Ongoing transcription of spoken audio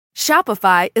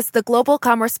Shopify is the global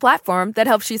commerce platform that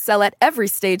helps you sell at every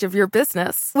stage of your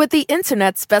business. With the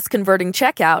internet's best converting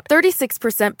checkout,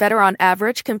 36% better on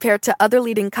average compared to other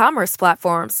leading commerce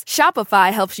platforms,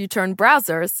 Shopify helps you turn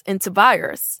browsers into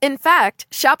buyers. In fact,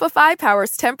 Shopify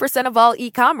powers 10% of all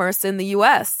e-commerce in the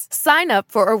U.S. Sign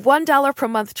up for a $1 per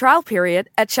month trial period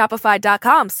at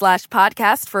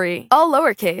shopify.com/podcast free. All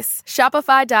lowercase,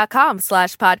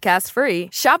 shopify.com/podcast free,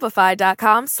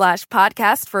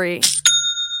 shopify.com/podcast free.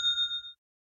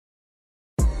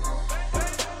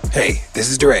 Hey, this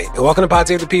is DeRay, and welcome to Pod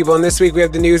Save the People. And this week we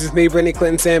have the news with me, Brittany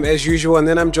Clinton Sam, as usual, and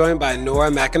then I'm joined by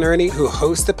Nora McInerney, who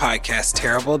hosts the podcast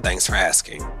Terrible. Thanks for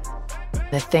asking.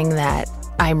 The thing that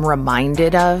I'm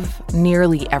reminded of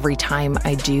nearly every time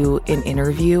I do an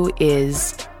interview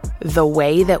is the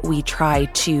way that we try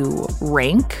to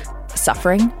rank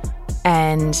suffering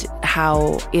and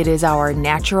how it is our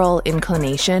natural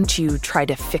inclination to try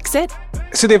to fix it.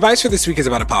 So the advice for this week is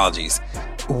about apologies.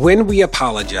 When we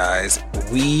apologize,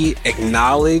 we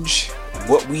acknowledge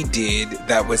what we did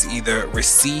that was either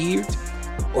received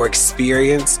or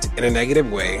experienced in a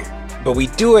negative way, but we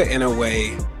do it in a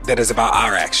way that is about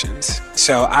our actions.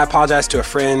 So I apologized to a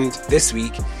friend this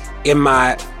week, and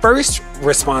my first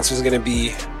response was going to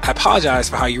be, I apologize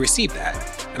for how you received that,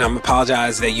 and I'm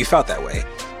apologize that you felt that way.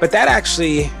 But that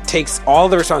actually takes all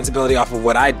the responsibility off of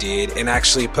what I did and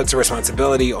actually puts the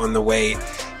responsibility on the way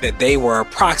that they were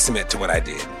approximate to what I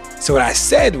did. So what I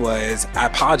said was, I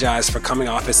apologize for coming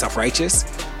off as self-righteous,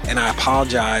 and I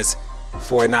apologize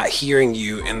for not hearing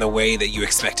you in the way that you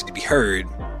expected to be heard.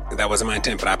 That wasn't my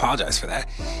intent, but I apologize for that.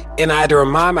 And I had to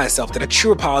remind myself that a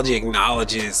true apology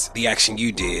acknowledges the action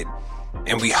you did,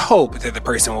 and we hope that the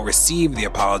person will receive the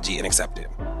apology and accept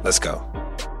it. Let's go.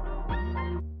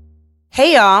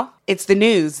 Hey y'all, it's the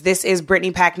news. This is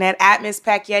Brittany Packnett at Miss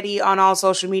Pacyetti on all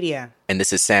social media. And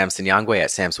this is Sam Sinyangwe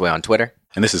at Sam's Way on Twitter.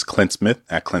 And this is Clint Smith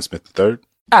at Clint Smith III.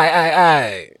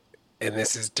 Aye. And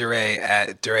this is DeRay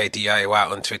at DeRay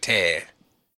DIY on Twitter.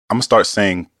 I'm going to start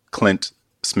saying Clint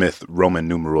Smith Roman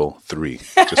numeral 3,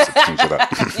 just to change it up.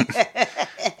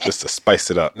 Just to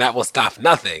spice it up. That will stop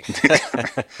nothing.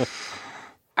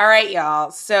 All right,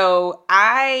 y'all. So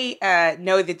I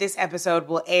know that this episode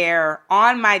will air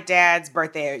on my dad's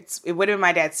birthday. It would have been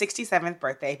my dad's 67th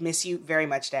birthday. Miss you very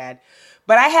much, Dad.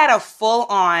 But I had a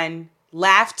full-on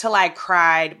laugh till I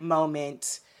cried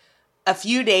moment a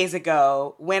few days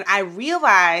ago when I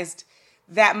realized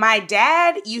that my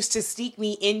dad used to sneak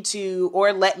me into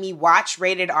or let me watch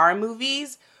rated R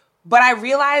movies, but I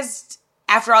realized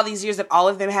after all these years that all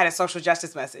of them had a social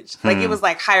justice message. Like it was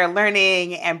like Higher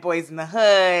Learning and Boys in the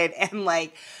Hood, and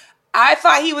like I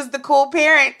thought he was the cool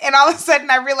parent, and all of a sudden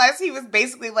I realized he was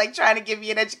basically like trying to give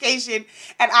me an education,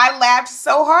 and I laughed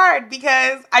so hard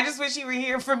because I just wish he were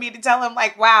here for me to tell him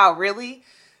like, wow, really?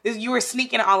 You were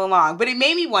sneaking all along. But it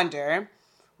made me wonder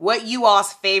what you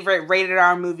all's favorite rated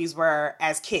R movies were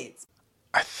as kids.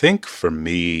 I think for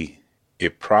me,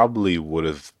 it probably would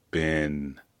have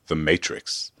been The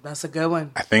Matrix. That's a good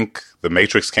one. I think The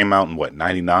Matrix came out in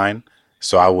 99?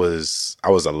 So I was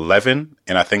 11,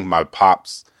 and I think my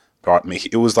pops brought me.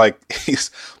 It was like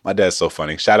my dad's so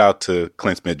funny. Shout out to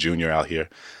Clint Smith Jr. out here,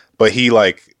 but he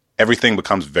like everything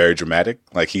becomes very dramatic.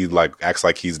 Like he like acts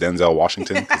like he's Denzel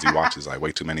Washington because he watches like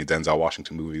way too many Denzel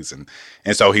Washington movies, and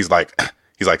so he's like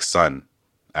son,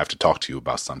 I have to talk to you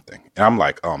about something. And I'm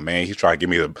like, oh man, he's trying to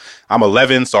give me I'm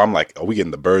 11, so I'm like, are we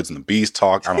getting the birds and the bees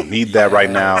talk? I don't need that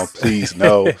right now. Please,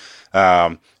 no.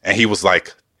 And he was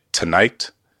like,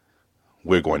 tonight,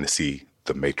 we're going to see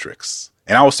The Matrix.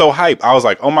 And I was so hyped. I was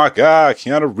like, oh my God,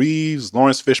 Keanu Reeves,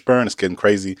 Lawrence Fishburne, it's getting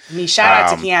crazy. I mean,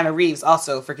 shout out to Keanu Reeves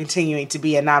also for continuing to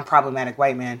be a non-problematic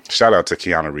white man. Shout out to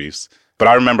Keanu Reeves. But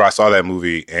I remember I saw that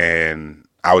movie and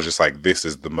I was just like, this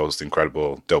is the most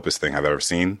incredible, dopest thing I've ever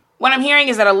seen. What I'm hearing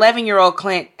is that 11-year-old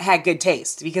Clint had good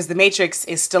taste because The Matrix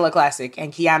is still a classic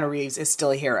and Keanu Reeves is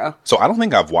still a hero. So I don't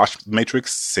think I've watched The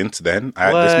Matrix since then.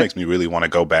 This makes me really want to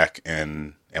go back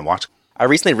and watch. I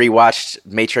recently rewatched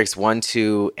Matrix 1,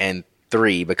 2, and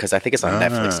 3 because I think it's on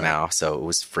Netflix now, so it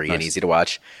was free and easy to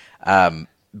watch.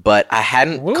 But I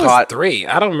hadn't caught 3.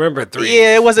 I don't remember 3.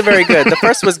 Yeah, it wasn't very good. The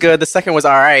first was good. The second was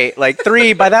all right. Like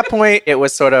 3, by that point, it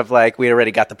was sort of like we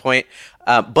already got the point.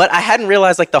 But I hadn't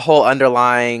realized like the whole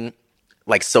underlying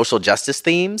like social justice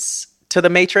themes to The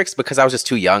Matrix because I was just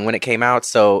too young when it came out.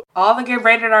 So all the good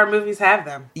rated R movies have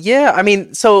them. Yeah, I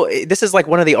mean, so this is like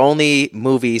one of the only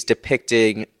movies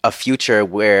depicting a future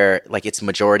where like it's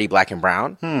majority black and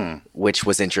brown, which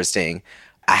was interesting.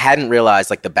 I hadn't realized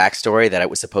like the backstory that it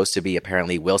was supposed to be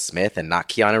apparently Will Smith and not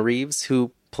Keanu Reeves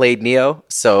who played Neo.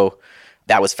 So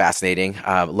That was fascinating.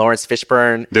 Lawrence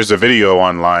Fishburne. There's a video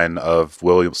online of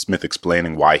Will Smith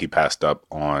explaining why he passed up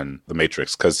on The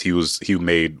Matrix, because he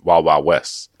made Wild Wild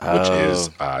West, which is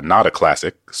not a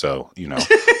classic. So,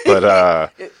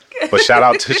 but shout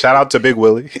out to Big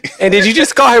Willie. And did you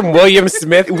just call him William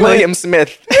Smith? William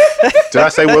Smith. Did I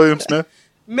say William Smith?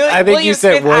 I think you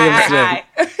said William Smith.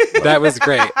 That was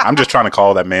great. I'm just trying to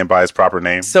call that man by his proper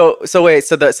name. So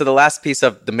the last piece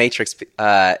of The Matrix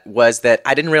was that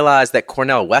I didn't realize that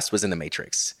Cornel West was in The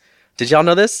Matrix. Did y'all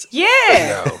know this? Yeah.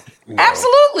 No.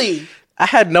 Absolutely. I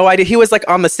had no idea. He was like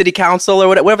on the city council or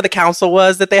whatever the council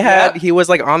was that they had. Yep. He was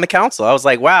like on the council. I was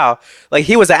like, wow. Like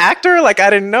he was an actor? Like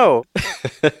I didn't know.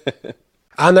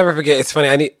 I'll never forget. It's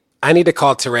funny. I need to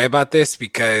call Teray about this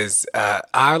because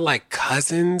our like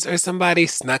cousins or somebody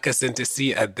snuck us in to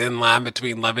see A Thin Line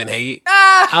Between Love and Hate.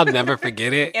 I'll never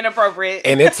forget it. Inappropriate.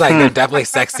 And it's like there are definitely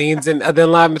sex scenes in A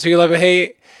Thin Line Between Love and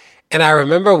Hate. And I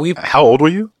remember How old were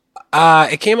you?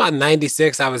 It came out in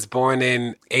 96. I was born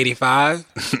in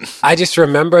 85. I just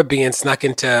remember being snuck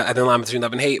into A Thin Line Between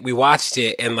Love and Hate. We watched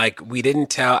it and like we didn't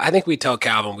tell. I think we told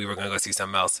Calvin we were going to go see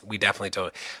something else. We definitely told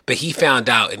him. But he found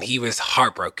out and he was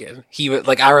heartbroken. He was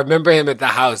like, I remember him at the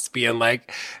house being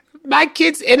like, my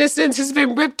kid's innocence has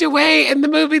been ripped away in the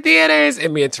movie theaters.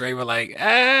 And me and Teray were like,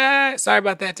 sorry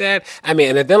about that, Dad. I mean,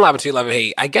 and A Thin Line Between Love and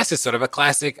Hate, I guess it's sort of a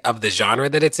classic of the genre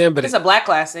that it's in. But It's a black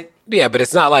classic. yeah, but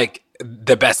it's not like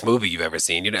the best movie you've ever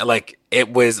seen. You know, like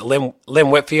it was Lynn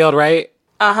Whitfield, right?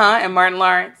 And Martin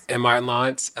Lawrence. And Martin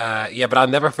Lawrence. Yeah, but I'll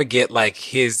never forget like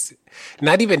his,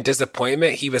 not even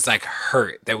disappointment. He was like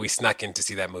hurt that we snuck in to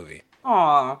see that movie.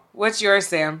 Aw. What's yours,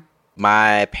 Sam?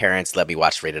 My parents let me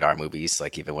watch rated R movies,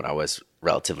 like even when I was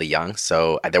relatively young.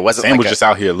 So there wasn't. Sam was just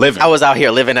out here living. I was out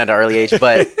here living at an early age,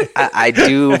 but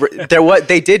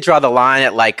they did draw the line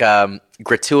at like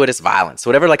gratuitous violence. So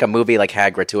whatever like a movie like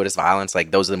had gratuitous violence,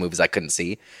 like those are the movies I couldn't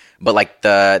see. But like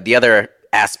the other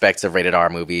aspects of rated R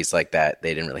movies like that,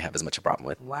 they didn't really have as much a problem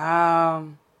with. Wow.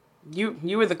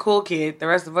 You were the cool kid. The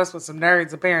rest of us were some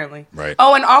nerds, apparently. Right.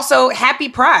 Oh, and also Happy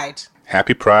Pride.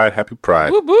 Happy Pride, Happy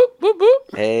Pride. Boop, boop, boop,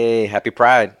 boop. Hey, happy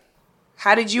Pride.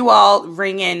 How did you all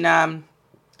ring in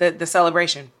the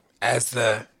celebration? As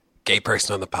the gay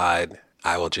person on the pod,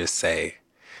 I will just say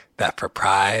that for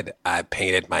Pride, I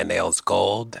painted my nails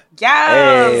gold.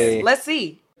 Yes. Hey. Let's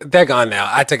see. They're gone now.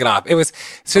 I took it off. It was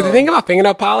so the thing about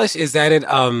fingernail polish is that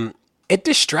it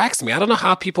distracts me. I don't know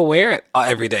how people wear it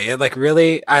every day. It like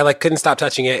really, I like couldn't stop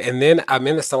touching it. And then I'm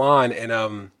in the salon and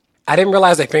I didn't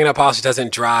realize that fingernail polish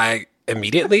doesn't dry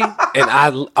immediately, and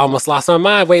I almost lost my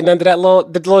mind waiting under the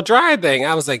little dryer thing.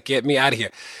 I was like, get me out of here.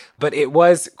 But it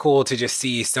was cool to just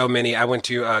see so many. I went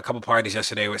to a couple parties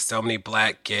yesterday with so many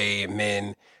black gay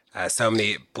men, so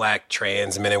many black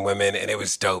trans men and women, and it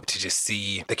was dope to just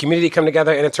see the community come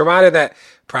together. And it's a reminder that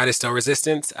Pride is still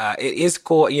resistance. It is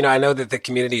cool. You know, I know that the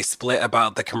community is split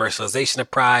about the commercialization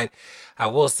of Pride. I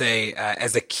will say,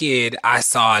 as a kid, I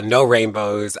saw no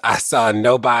rainbows. I saw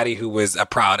nobody who was a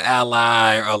proud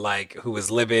ally or like who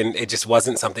was living. It just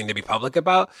wasn't something to be public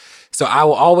about. So I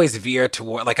will always veer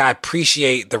toward, like, I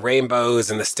appreciate the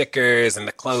rainbows and the stickers and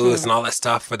the clothes and all that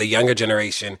stuff for the younger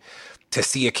generation to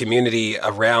see a community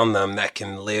around them that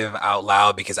can live out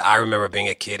loud, because I remember being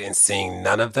a kid and seeing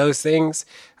none of those things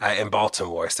in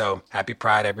Baltimore. So happy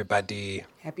Pride, everybody.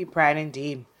 Happy Pride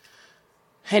indeed.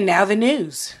 And now the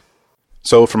news.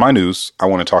 So for my news, I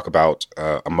want to talk about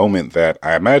a moment that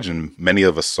I imagine many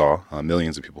of us saw,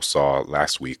 millions of people saw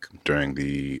last week during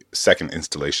the second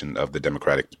installation of the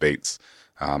Democratic debates.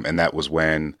 And that was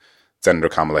when Senator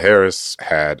Kamala Harris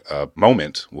had a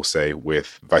moment, we'll say,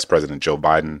 with Vice President Joe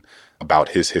Biden about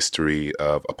his history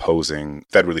of opposing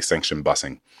federally sanctioned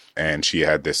busing. And she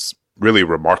had this really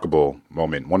remarkable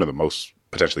moment, one of the most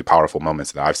potentially powerful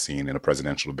moments that I've seen in a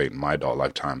presidential debate in my adult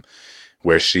lifetime,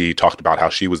 where she talked about how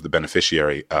she was the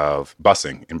beneficiary of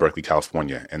busing in Berkeley,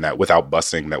 California, and that without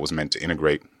busing that was meant to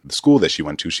integrate the school that she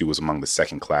went to, she was among the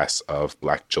second class of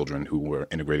black children who were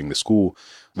integrating the school,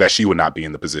 that she would not be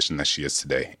in the position that she is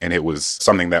today. And it was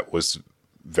something that was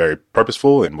very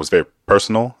purposeful and was very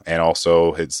personal, and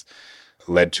also has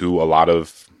led to a lot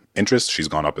of interest. She's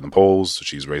gone up in the polls,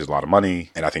 she's raised a lot of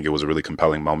money, and I think it was a really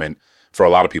compelling moment for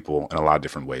a lot of people in a lot of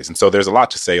different ways. And so there's a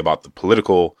lot to say about the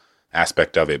political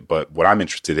aspect of it, but what I'm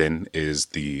interested in is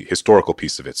the historical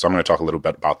piece of it. So I'm going to talk a little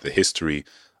bit about the history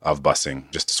of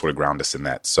busing, just to sort of ground us in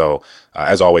that. So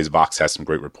as always, Vox has some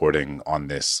great reporting on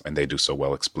this, and they do so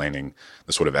well explaining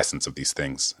the sort of essence of these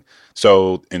things.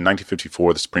 So in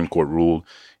 1954, the Supreme Court ruled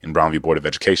in Brown v. Board of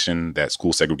Education that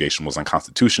school segregation was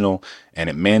unconstitutional, and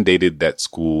it mandated that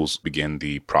schools begin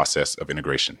the process of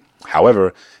integration.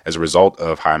 However, as a result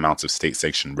of high amounts of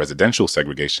state-sanctioned residential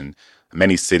segregation,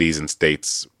 many cities and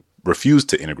states refused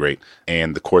to integrate,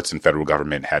 and the courts and federal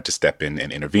government had to step in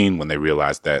and intervene when they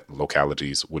realized that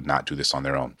localities would not do this on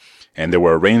their own. And there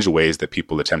were a range of ways that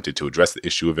people attempted to address the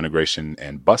issue of integration,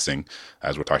 and busing,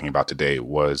 as we're talking about today,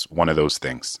 was one of those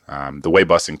things. The way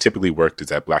busing typically worked is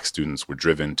that Black students were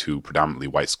driven to predominantly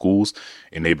white schools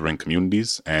in neighboring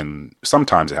communities, and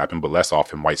sometimes it happened, but less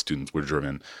often, white students were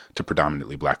driven to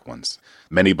predominantly Black ones.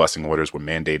 Many busing orders were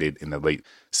mandated in the late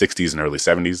 60s and early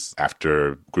 70s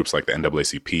after groups like the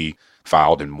NAACP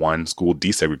filed and won school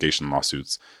desegregation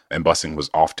lawsuits. And busing was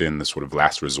often the sort of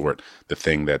last resort, the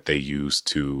thing that they used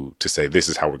to say, this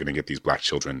is how we're going to get these Black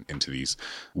children into these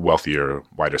wealthier,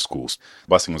 whiter schools.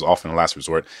 Busing was often a last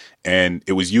resort, and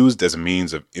it was used as a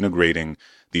means of integrating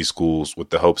these schools with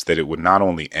the hopes that it would not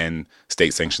only end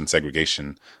state-sanctioned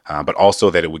segregation, but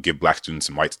also that it would give Black students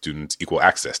and white students equal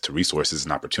access to resources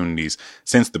and opportunities,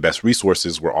 since the best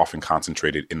resources were often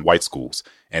concentrated in white schools.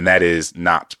 And that is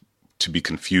not to be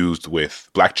confused with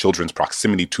Black children's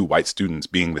proximity to white students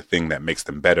being the thing that makes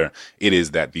them better. It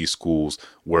is that these schools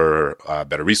were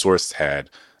better resourced, had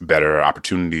better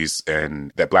opportunities,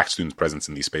 and that Black students' presence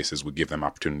in these spaces would give them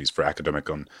opportunities for academic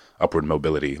and upward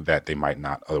mobility that they might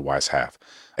not otherwise have.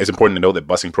 It's important to note that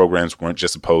busing programs weren't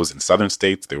just opposed in southern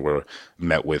states. They were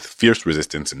met with fierce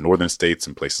resistance in northern states,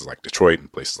 in places like Detroit, in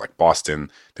places like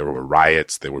Boston. There were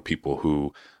riots. There were people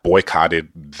who boycotted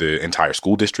the entire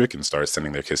school district and started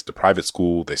sending their kids to private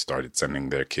school. They started sending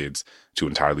their kids to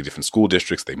entirely different school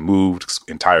districts. They moved.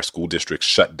 Entire school districts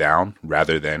shut down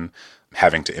rather than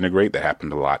having to integrate. That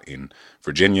happened a lot in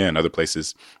Virginia and other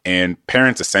places. And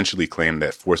parents essentially claimed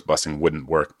that forced busing wouldn't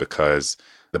work because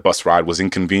the bus ride was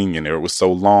inconvenient, or it was so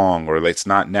long, or it's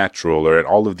not natural, or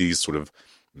all of these sort of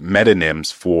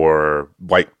metonyms for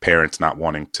white parents not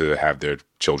wanting to have their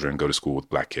children go to school with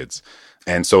Black kids.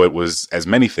 And so it was, as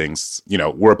many things,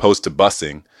 we're opposed to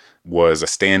busing was a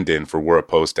stand-in for we're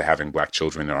opposed to having Black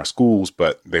children in our schools,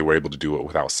 but they were able to do it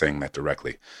without saying that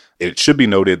directly. It should be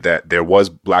noted that there was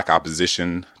Black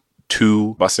opposition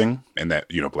to busing, and that,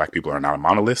 Black people are not a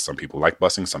monolith. Some people like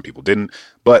busing, some people didn't,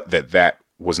 but that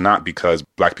was not because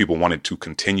Black people wanted to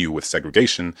continue with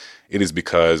segregation. It is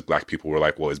because Black people were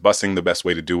like, well, is busing the best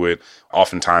way to do it?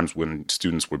 Oftentimes when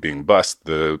students were being bused,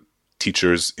 the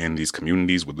teachers in these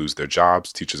communities would lose their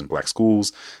jobs, teachers in Black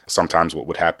schools. Sometimes what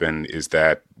would happen is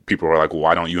that people were like, well,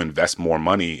 why don't you invest more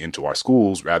money into our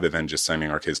schools rather than just sending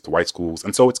our kids to white schools?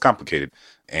 And so it's complicated.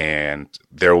 And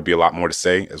there will be a lot more to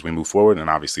say as we move forward. And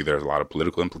obviously there's a lot of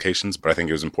political implications, but I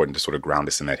think it was important to sort of ground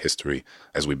us in that history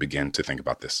as we begin to think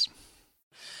about this.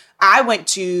 I went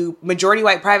to majority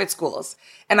white private schools,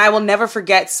 and I will never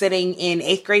forget sitting in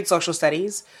 8th grade social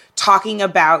studies talking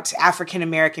about African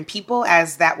American people,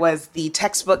 as that was the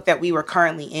textbook that we were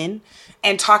currently in,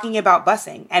 and talking about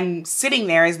busing, and sitting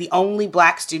there as the only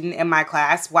Black student in my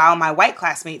class while my white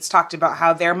classmates talked about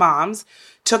how their moms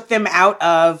took them out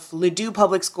of Ladue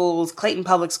Public Schools, Clayton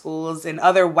Public Schools, and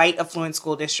other white affluent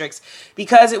school districts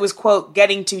because it was, quote,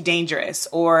 getting too dangerous,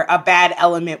 or a bad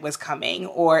element was coming,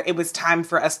 or it was time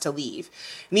for us to leave.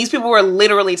 And these people were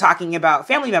literally talking about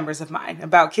family members of mine,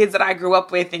 about kids that I grew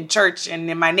up with in church and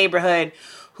in my neighborhood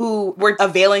who were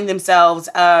availing themselves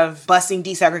of busing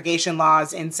desegregation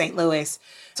laws in St. Louis.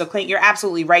 So, Clint, you're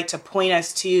absolutely right to point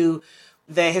us to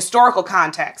the historical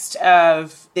context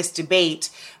of this debate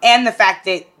and the fact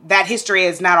that that history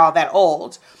is not all that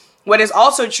old. What is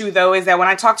also true, though, is that when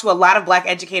I talk to a lot of Black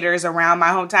educators around my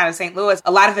hometown of St. Louis,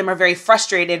 a lot of them are very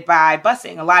frustrated by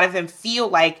busing. A lot of them feel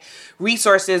like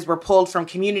resources were pulled from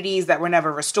communities that were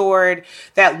never restored,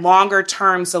 that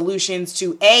longer-term solutions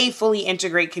to, A, fully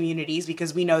integrate communities,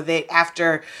 because we know that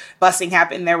after busing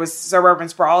happened, there was suburban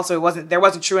sprawl, so there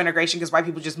wasn't true integration because white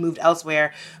people just moved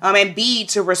elsewhere, and B,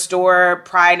 to restore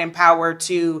pride and power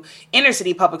to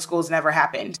inner-city public schools never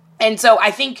happened. And so I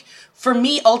think for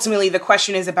me, ultimately, the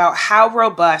question is about how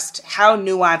robust, how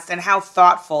nuanced, and how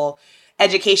thoughtful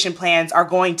education plans are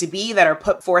going to be that are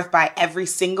put forth by every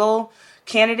single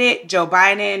candidate, Joe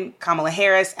Biden, Kamala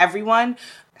Harris, everyone,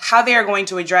 how they are going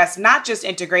to address not just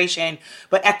integration,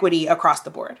 but equity across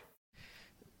the board.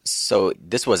 So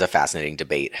this was a fascinating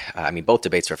debate. Both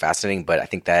debates were fascinating, but I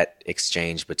think that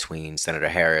exchange between Senator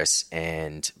Harris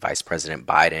and Vice President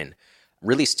Biden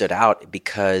really stood out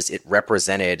because it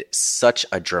represented such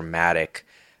a dramatic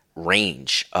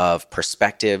range of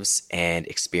perspectives and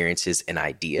experiences and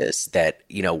ideas that,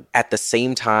 at the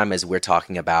same time as we're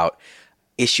talking about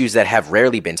issues that have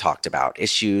rarely been talked about,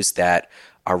 issues that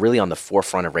are really on the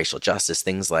forefront of racial justice,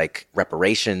 things like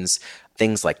reparations,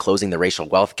 things like closing the racial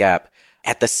wealth gap,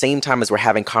 at the same time as we're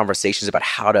having conversations about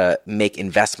how to make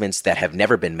investments that have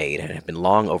never been made and have been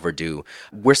long overdue,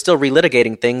 we're still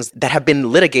relitigating things that have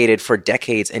been litigated for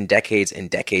decades and decades and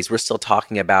decades. We're still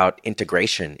talking about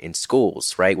integration in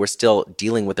schools, right? We're still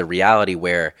dealing with a reality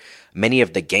where many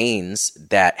of the gains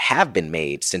that have been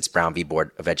made since Brown v.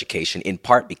 Board of Education, in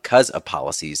part because of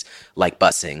policies like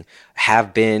busing,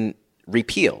 have been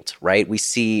repealed, right? We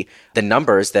see the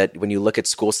numbers that when you look at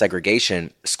school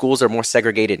segregation, schools are more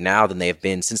segregated now than they have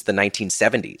been since the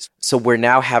 1970s. So we're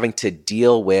now having to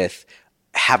deal with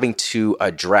having to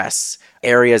address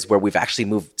areas where we've actually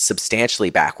moved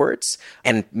substantially backwards.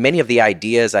 And many of the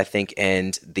ideas, I think,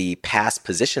 and the past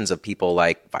positions of people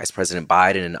like Vice President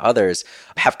Biden and others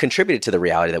have contributed to the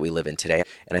reality that we live in today.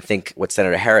 And I think what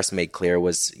Senator Harris made clear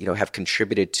was, have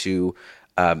contributed to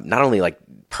not only like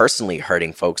personally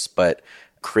hurting folks, but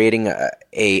creating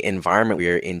a environment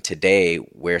we're in today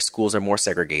where schools are more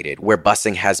segregated, where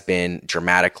busing has been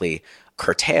dramatically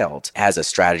curtailed as a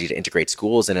strategy to integrate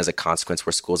schools, and as a consequence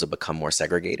where schools have become more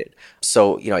segregated.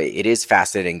 So, it is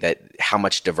fascinating that how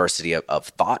much diversity of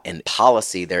thought and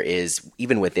policy there is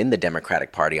even within the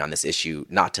Democratic Party on this issue,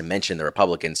 not to mention the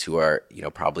Republicans who are,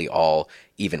 probably all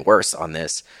even worse on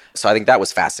this. So I think that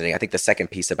was fascinating. I think the second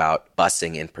piece about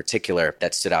busing in particular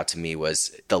that stood out to me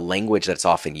was the language that's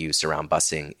often used around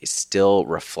busing still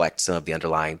reflects some of the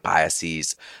underlying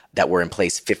biases that were in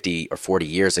place 50 or 40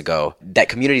 years ago that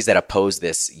communities that oppose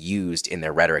this used in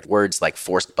their rhetoric. Words like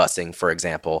forced busing, for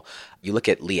example. You look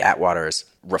at Lee Atwater's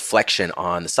reflection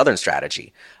on the Southern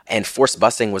strategy, and forced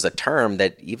busing was a term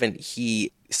that even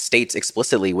he states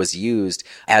explicitly was used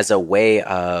as a way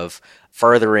of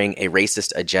furthering a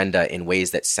racist agenda in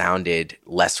ways that sounded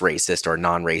less racist or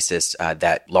non-racist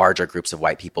that larger groups of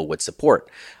white people would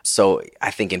support. So I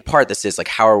think in part this is like,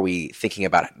 how are we thinking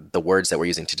about the words that we're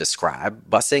using to describe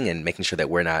busing and making sure that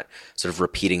we're not sort of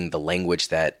repeating the language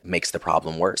that makes the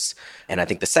problem worse. And I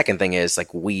think the second thing is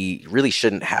like, we really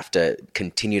shouldn't have to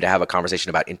continue to have a conversation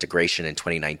about integration in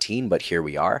 2019, but here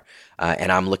we are.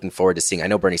 And I'm looking forward to seeing, I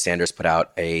know Bernie Sanders put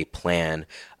out a plan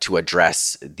to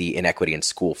address the inequity in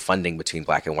school funding between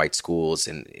Black and white schools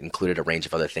and included a range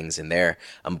of other things in there.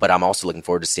 But I'm also looking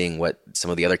forward to seeing what some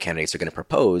of the other candidates are going to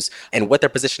propose and what their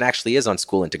position actually is on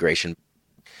school integration.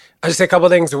 I'll just say a couple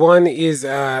of things. One is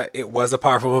it was a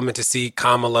powerful moment to see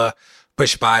Kamala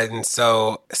push Biden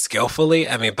so skillfully.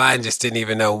 I mean, Biden just didn't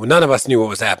even know. None of us knew what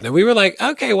was happening. We were like,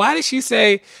 okay, why did she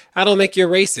say, I don't think you're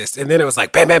racist? And then it was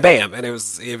like, bam, bam, bam. And it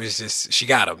was just, she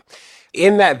got him.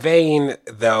 In that vein,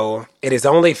 though, it is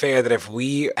only fair that if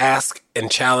we ask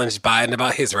and challenge Biden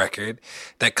about his record,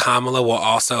 that Kamala will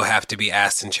also have to be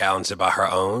asked and challenged about her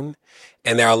own.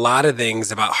 And there are a lot of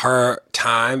things about her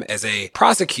time as a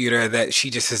prosecutor that she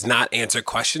just has not answered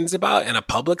questions about in a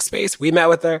public space. We met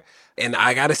with her, and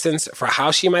I got a sense for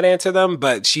how she might answer them,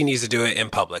 but she needs to do it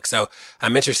in public. So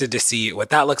I'm interested to see what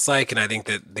that looks like. And I think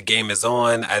that the game is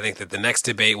on. I think that the next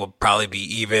debate will probably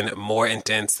be even more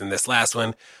intense than this last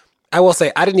one. I will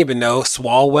say, I didn't even know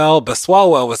Swalwell, but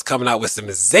Swalwell was coming out with some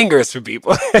zingers for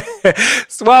people.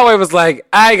 Swalwell was like,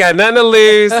 I got nothing to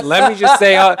lose. Let me just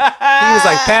say, he was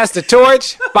like, pass the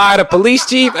torch, fire the police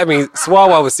chief. I mean,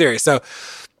 Swalwell was serious. So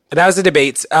that was the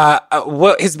debates.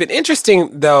 What has been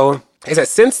interesting, though, is that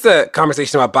since the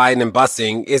conversation about Biden and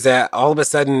busing is that all of a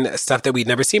sudden stuff that we'd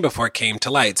never seen before came to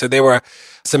light. So there were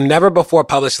some never before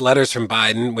published letters from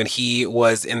Biden when he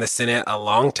was in the Senate a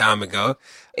long time ago.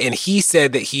 And he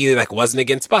said that he wasn't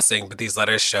against busing, but these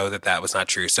letters show that that was not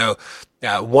true. So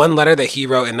one letter that he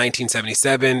wrote in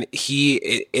 1977,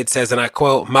 it says, and I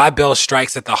quote, "My bill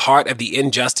strikes at the heart of the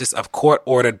injustice of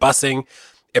court-ordered busing.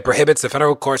 It prohibits the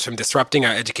federal courts from disrupting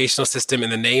our educational system in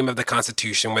the name of the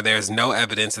Constitution where there is no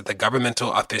evidence that the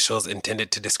governmental officials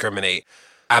intended to discriminate.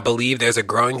 I believe there's a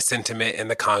growing sentiment in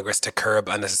the Congress to curb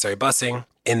unnecessary busing."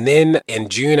 And then in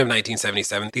June of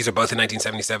 1977, these are both in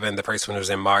 1977, the first one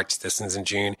was in March, this one's in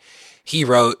June, he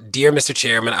wrote, "Dear Mr.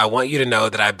 Chairman, I want you to know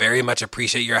that I very much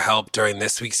appreciate your help during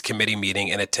this week's committee meeting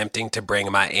in attempting to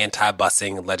bring my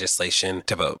anti-busing legislation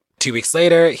to vote." 2 weeks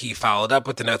later, he followed up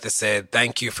with a note that said,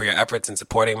 "Thank you for your efforts in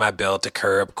supporting my bill to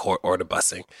curb court-ordered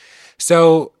busing."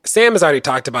 So Sam has already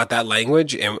talked about that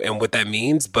language and what that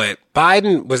means, but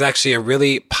Biden was actually a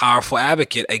really powerful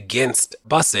advocate against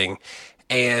busing.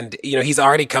 And, he's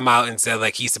already come out and said,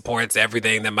 he supports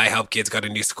everything that might help kids go to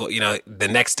new school. The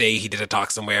next day he did a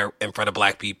talk somewhere in front of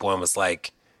Black people and was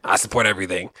like, I support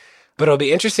everything. But it'll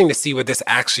be interesting to see what this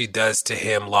actually does to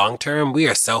him long term. We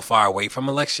are so far away from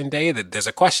Election Day that there's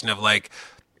a question of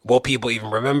will people even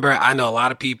remember? I know a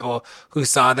lot of people who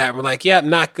saw that and were like, yeah,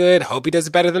 not good. Hope he does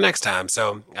it better the next time.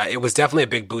 So it was definitely a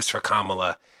big boost for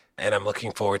Kamala. And I'm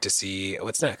looking forward to see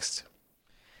what's next.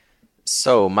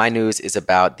 So my news is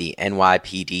about the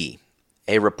NYPD.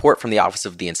 A report from the Office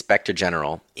of the Inspector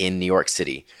General in New York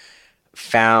City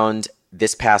found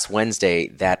this past Wednesday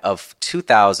that of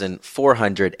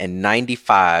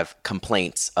 2,495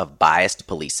 complaints of biased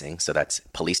policing, so that's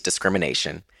police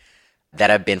discrimination, that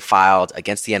have been filed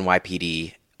against the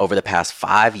NYPD over the past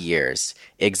 5 years,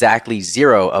 exactly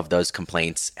 0 of those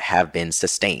complaints have been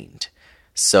sustained.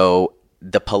 So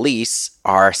the police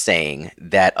are saying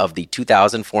that of the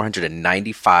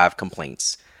 2,495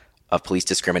 complaints of police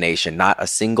discrimination, not a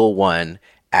single one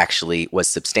actually was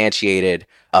substantiated,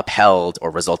 upheld,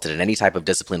 or resulted in any type of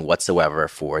discipline whatsoever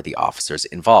for the officers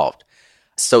involved.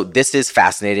 So this is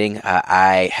fascinating.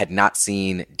 I had not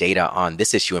seen data on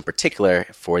this issue in particular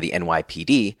for the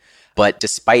NYPD, but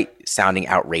despite sounding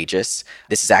outrageous,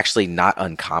 this is actually not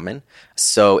uncommon.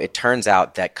 So it turns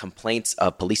out that complaints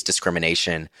of police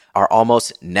discrimination are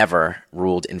almost never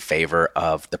ruled in favor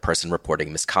of the person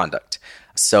reporting misconduct.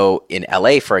 So in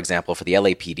LA, for example, for the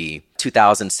LAPD,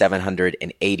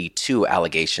 2,782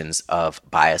 allegations of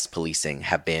biased policing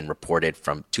have been reported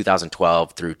from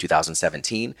 2012 through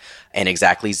 2017, and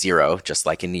exactly 0, just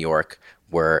like in New York,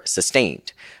 were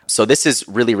sustained. So this is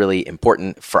really, really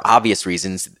important for obvious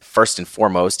reasons. First and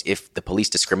foremost, if the police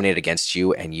discriminate against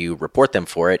you and you report them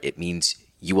for it, it means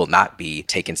you will not be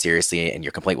taken seriously and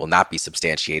your complaint will not be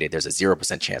substantiated. There's a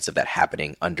 0% chance of that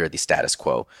happening under the status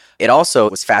quo. It also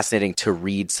was fascinating to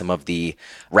read some of the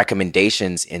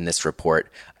recommendations in this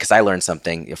report because I learned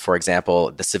something. For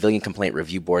example, the Civilian Complaint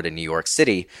Review Board in New York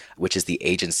City, which is the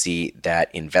agency that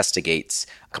investigates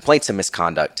complaints of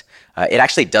misconduct, it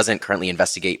actually doesn't currently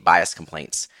investigate bias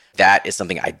complaints. That is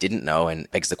something I didn't know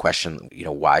and begs the question,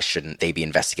 why shouldn't they be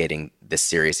investigating this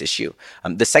serious issue?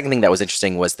 The second thing that was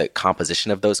interesting was the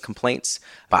composition of those complaints.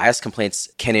 Bias complaints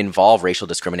can involve racial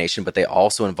discrimination, but they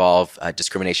also involve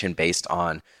discrimination based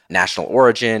on national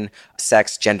origin,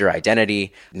 sex, gender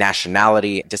identity,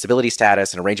 nationality, disability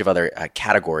status, and a range of other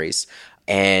categories.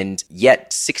 And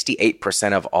yet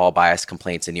 68% of all bias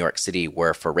complaints in New York City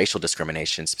were for racial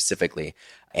discrimination specifically.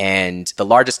 And the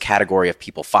largest category of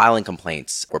people filing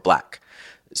complaints were Black.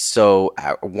 So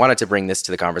I wanted to bring this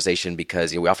to the conversation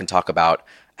because we often talk about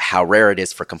how rare it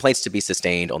is for complaints to be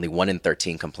sustained. Only 1 in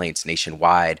 13 complaints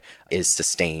nationwide is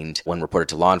sustained when reported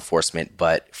to law enforcement.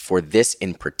 But for this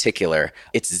in particular,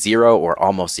 it's 0 or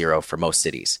almost 0 for most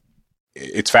cities.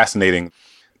 It's fascinating.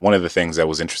 One of the things that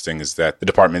was interesting is that the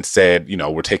department said,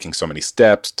 we're taking so many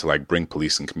steps to bring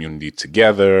police and community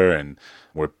together and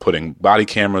we're putting body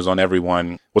cameras on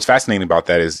everyone. What's fascinating about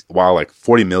that is while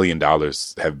 $40 million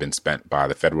have been spent by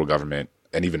the federal government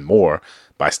and even more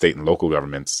by state and local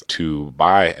governments to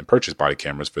buy and purchase body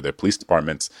cameras for their police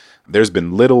departments, there's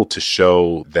been little to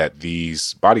show that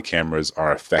these body cameras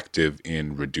are effective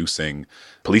in reducing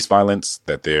police violence,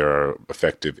 that they're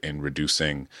effective in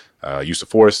reducing use of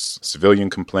force, civilian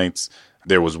complaints.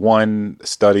 There was one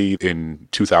study in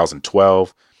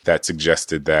 2012 that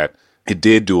suggested that it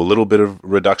did do a little bit of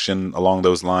reduction along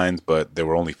those lines, but there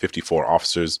were only 54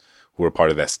 officers who were part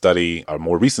of that study. A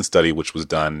more recent study, which was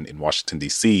done in Washington,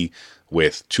 D.C.,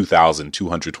 with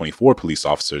 2,224 police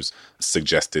officers,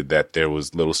 suggested that there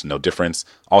was little to no difference.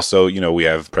 Also, we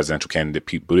have presidential candidate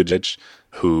Pete Buttigieg,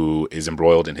 who is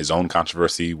embroiled in his own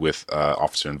controversy with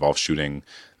officer-involved shooting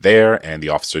there, and the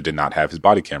officer did not have his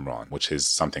body camera on, which is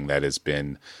something that has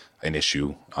been an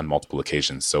issue on multiple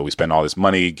occasions. So we spend all this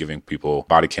money giving people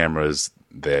body cameras.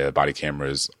 The body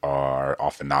cameras are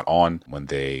often not on when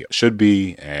they should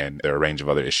be, and there are a range of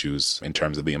other issues in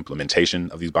terms of the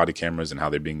implementation of these body cameras and how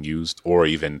they're being used, or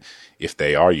even if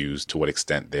they are used, to what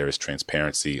extent there is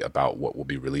transparency about what will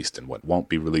be released and what won't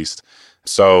be released.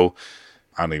 So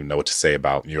I don't even know what to say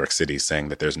about New York City saying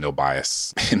that there's no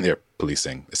bias in their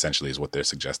policing, essentially is what they're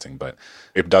suggesting. But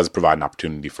it does provide an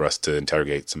opportunity for us to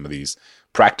interrogate some of these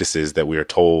practices that we are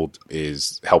told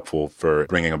is helpful for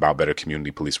bringing about better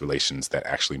community police relations that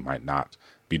actually might not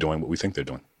be doing what we think they're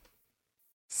doing.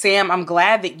 Sam, I'm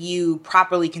glad that you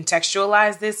properly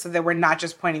contextualize this so that we're not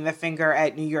just pointing the finger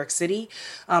at New York City,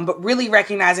 but really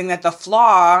recognizing that the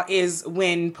flaw is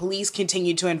when police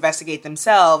continue to investigate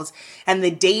themselves and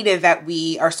the data that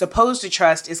we are supposed to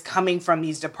trust is coming from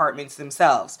these departments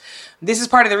themselves. This is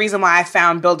part of the reason why I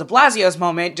found Bill de Blasio's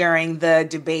moment during the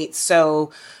debate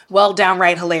so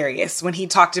downright hilarious when he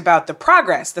talked about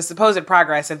the supposed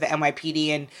progress of the NYPD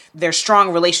and their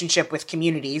strong relationship with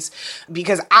communities,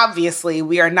 because obviously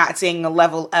we are not seeing a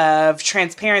level of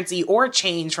transparency or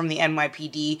change from the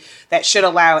NYPD that should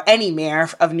allow any mayor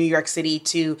of New York City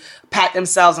to pat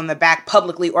themselves on the back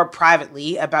publicly or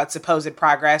privately about supposed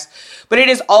progress. But it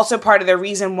is also part of the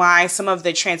reason why some of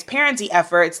the transparency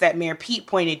efforts that Mayor Pete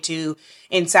pointed to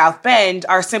in South Bend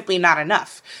are simply not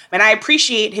enough. And I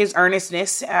appreciate his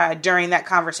earnestness during that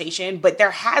conversation, but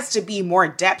there has to be more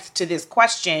depth to this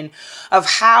question of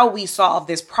how we solve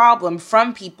this problem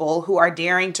from people who are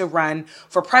daring to run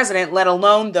for president, let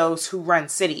alone those who run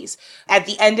cities. At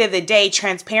the end of the day,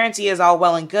 transparency is all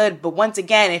well and good, but once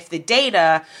again, if the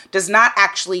data does not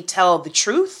actually tell the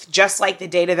truth, just like the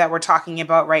data that we're talking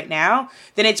about right now,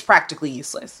 then it's practically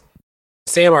useless.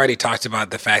 Sam already talked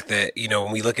about the fact that,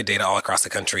 when we look at data all across the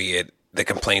country, the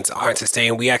complaints aren't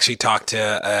sustained. We actually talked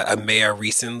to a mayor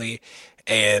recently,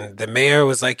 and the mayor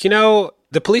was like,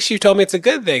 the police chief told me it's a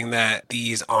good thing that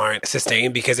these aren't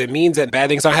sustained because it means that bad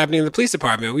things aren't happening in the police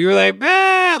department. We were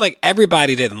like,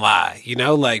 everybody didn't lie,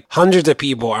 hundreds of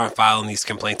people aren't filing these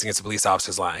complaints against the police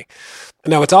officers lying.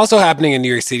 Now, what's also happening in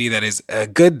New York City that is a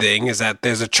good thing is that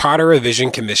there's a charter revision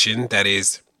commission that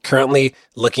is currently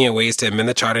looking at ways to amend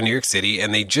the charter in New York City,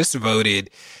 and they just voted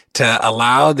to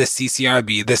allow the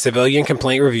CCRB, the Civilian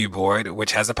Complaint Review Board,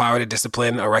 which has the power to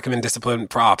discipline or recommend discipline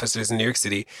for officers in New York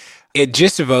City. It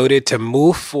just voted to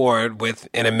move forward with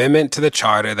an amendment to the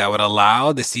charter that would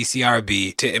allow the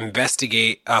CCRB to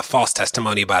investigate false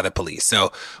testimony by the police.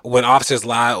 So when officers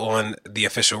lie on the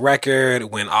official record,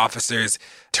 when officers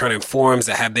turn in forms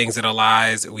that have things that are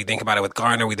lies, we think about it with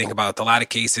Garner, we think about a lot of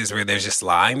cases where there's just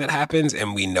lying that happens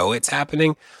and we know it's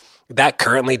happening. That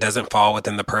currently doesn't fall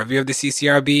within the purview of the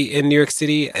CCRB in New York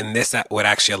City, and this would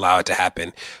actually allow it to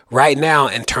happen. Right now,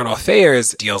 Internal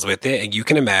Affairs deals with it, and you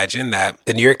can imagine that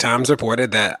the New York Times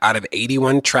reported that out of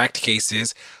 81 tracked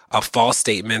cases of false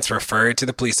statements referred to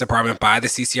the police department by the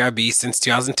CCRB since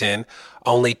 2010,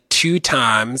 only 2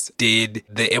 times did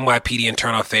the NYPD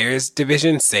Internal Affairs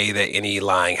Division say that any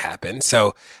lying happened.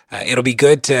 So it'll be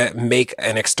good to make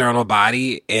an external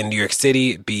body in New York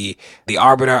City be the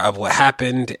arbiter of what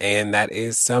happened, and that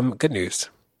is some good news.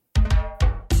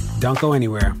 Don't go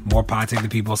anywhere. More Pod Save the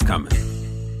People is coming.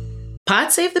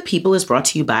 Pod Save the People is brought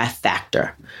to you by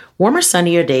Factor. Warmer,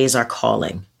 sunnier days are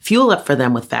calling. Fuel up for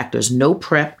them with Factor's no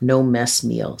prep, no mess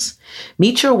meals.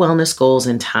 Meet your wellness goals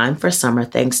in time for summer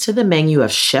thanks to the menu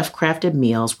of chef-crafted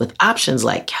meals with options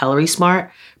like Calorie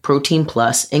Smart, Protein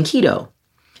Plus, and Keto.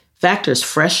 Factor's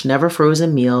fresh, never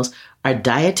frozen meals are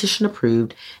dietitian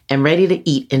approved and ready to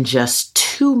eat in just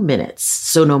 2 minutes.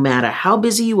 So no matter how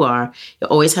busy you are,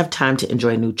 you'll always have time to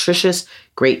enjoy nutritious,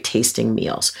 great tasting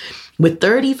meals. With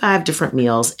 35 different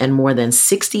meals and more than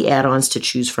 60 add-ons to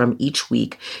choose from each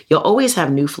week, you'll always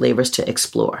have new flavors to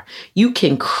explore. You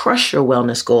can crush your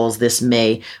wellness goals this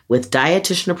May with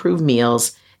dietitian-approved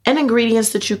meals and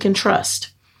ingredients that you can trust.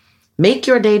 Make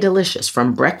your day delicious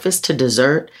from breakfast to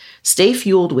dessert. Stay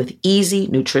fueled with easy,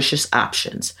 nutritious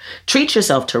options. Treat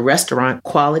yourself to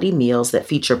restaurant-quality meals that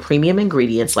feature premium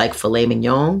ingredients like filet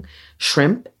mignon,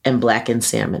 shrimp, and blackened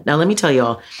salmon. Now, let me tell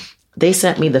y'all, they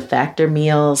sent me the Factor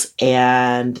meals,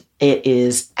 and it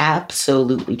is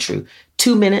absolutely true.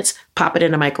 2 minutes, pop it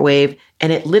in a microwave,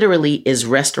 and it literally is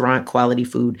restaurant quality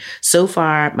food. So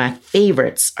far, my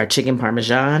favorites are chicken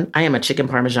parmesan. I am a chicken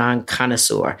parmesan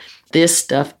connoisseur. This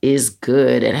stuff is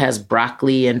good. It has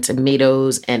broccoli and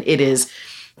tomatoes, and it is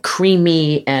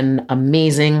creamy and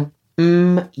amazing.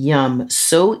 Yum.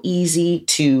 So easy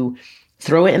to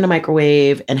throw it in the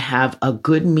microwave and have a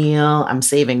good meal. I'm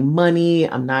saving money.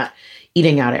 I'm not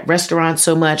eating out at restaurants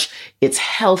so much. It's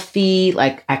healthy.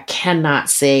 Like, I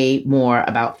cannot say more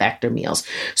about Factor meals.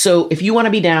 So if you want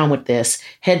to be down with this,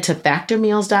 head to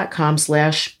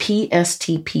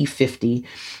factormeals.com/PSTP50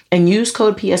 and use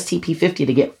code PSTP50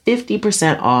 to get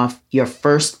 50% off your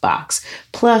first box,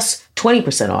 plus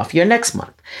 20% off your next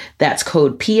month. That's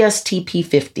code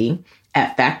PSTP50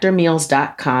 at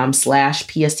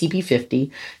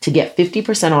factormeals.com/PSTP50 to get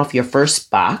 50% off your first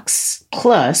box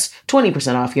plus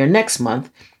 20% off your next month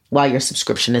while your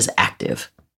subscription is active.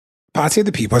 Pod Save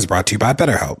the People is brought to you by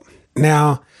BetterHelp.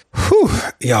 Now,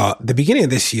 y'all, the beginning of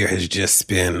this year has just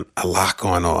been a lot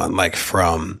going on, like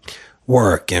from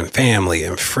work and family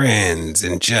and friends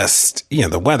and just,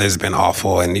 the weather's been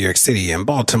awful in New York City and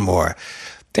Baltimore.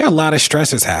 There are a lot of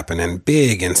stressors happening,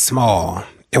 big and small.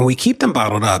 And when we keep them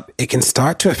bottled up, it can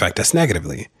start to affect us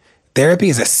negatively. Therapy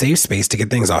is a safe space to get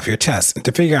things off your chest and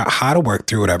to figure out how to work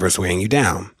through whatever's weighing you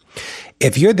down.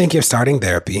 If you're thinking of starting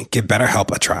therapy, give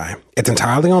BetterHelp a try. It's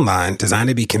entirely online, designed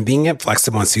to be convenient,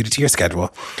 flexible, and suited to your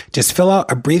schedule. Just fill out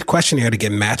a brief questionnaire to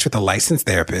get matched with a licensed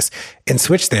therapist and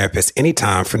switch therapists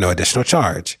anytime for no additional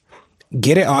charge.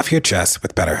 Get it off your chest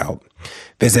with BetterHelp.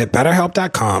 Visit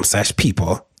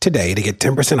BetterHelp.com/people today to get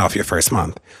 10% off your first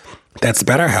month. That's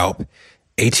BetterHelp,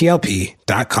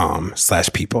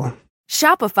 HELP.com/people.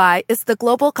 Shopify is the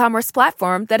global commerce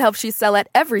platform that helps you sell at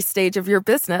every stage of your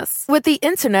business. With the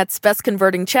internet's best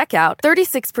converting checkout,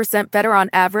 36% better on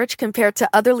average compared to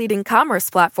other leading commerce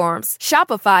platforms,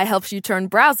 Shopify helps you turn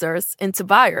browsers into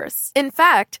buyers. In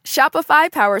fact,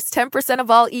 Shopify powers 10% of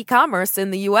all e-commerce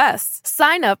in the U.S.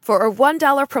 Sign up for a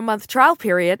 $1 per month trial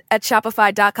period at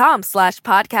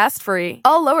shopify.com/podcastfree.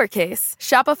 All lowercase,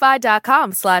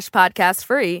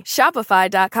 shopify.com/podcastfree,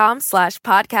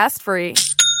 shopify.com/podcastfree.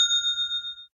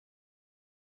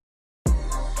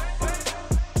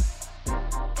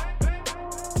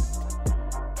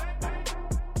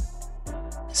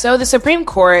 So the Supreme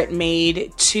Court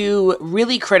made two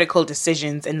really critical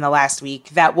decisions in the last week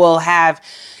that will have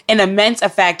an immense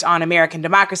effect on American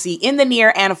democracy in the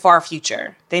near and far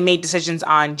future. They made decisions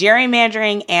on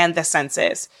gerrymandering and the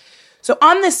census. So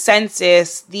on the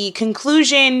census, the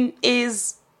conclusion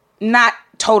is not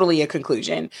totally a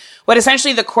conclusion. What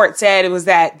essentially the court said was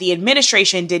that the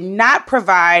administration did not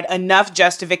provide enough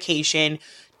justification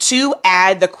to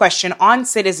add the question on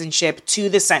citizenship to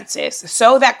the census.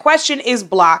 So that question is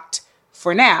blocked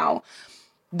for now.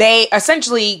 They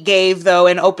essentially gave, though,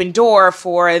 an open door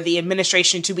for the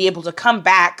administration to be able to come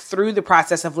back through the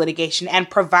process of litigation and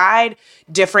provide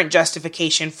different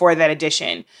justification for that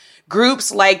addition.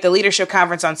 Groups like the Leadership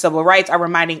Conference on Civil Rights are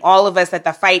reminding all of us that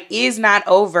the fight is not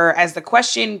over, as the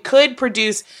question could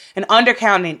produce an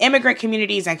undercount in immigrant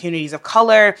communities and communities of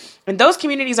color. And those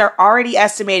communities are already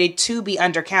estimated to be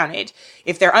undercounted.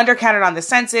 If they're undercounted on the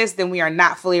census, then we are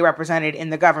not fully represented in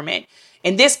the government.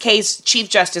 In this case, Chief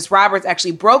Justice Roberts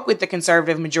actually broke with the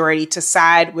conservative majority to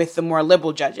side with the more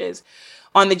liberal judges.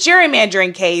 On the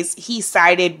gerrymandering case, he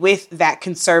sided with that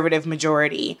conservative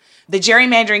majority. The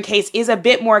gerrymandering case is a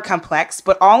bit more complex,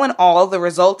 but all in all, the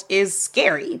result is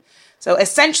scary. So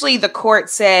essentially, the court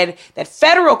said that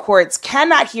federal courts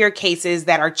cannot hear cases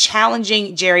that are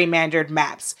challenging gerrymandered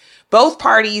maps. Both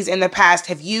parties in the past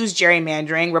have used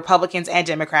gerrymandering, Republicans and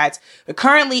Democrats, but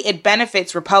currently it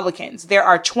benefits Republicans. There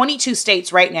are 22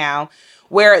 states right now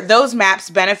where those maps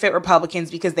benefit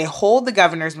Republicans because they hold the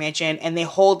governor's mansion and they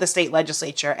hold the state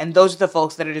legislature, and those are the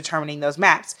folks that are determining those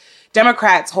maps.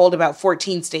 Democrats hold about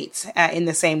 14 states in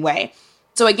the same way.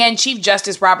 So again, Chief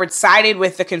Justice Roberts sided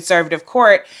with the conservative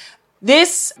court.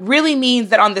 This really means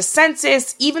that on the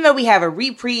census, even though we have a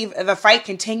reprieve, the fight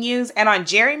continues. And on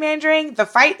gerrymandering, the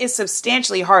fight is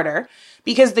substantially harder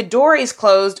because the door is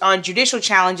closed on judicial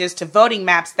challenges to voting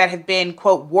maps that have been,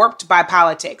 quote, warped by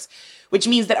politics, which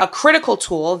means that a critical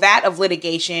tool, that of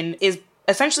litigation, is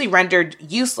essentially rendered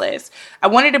useless. I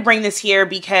wanted to bring this here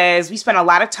because we spent a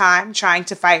lot of time trying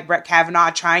to fight Brett Kavanaugh,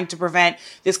 trying to prevent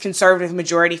this conservative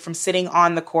majority from sitting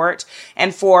on the court.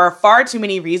 And for far too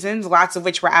many reasons, lots of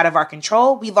which were out of our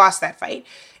control, we lost that fight.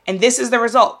 And this is the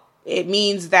result. It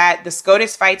means that the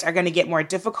SCOTUS fights are going to get more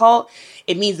difficult.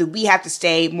 It means that we have to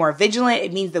stay more vigilant.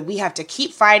 It means that we have to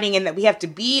keep fighting and that we have to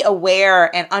be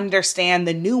aware and understand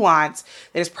the nuance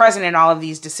that is present in all of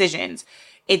these decisions.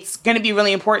 It's going to be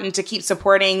really important to keep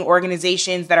supporting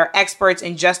organizations that are experts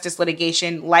in justice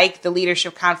litigation, like the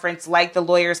Leadership Conference, like the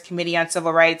Lawyers Committee on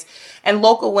Civil Rights, and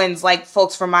local ones like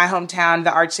folks from my hometown,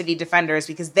 the Arch City Defenders,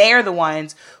 because they are the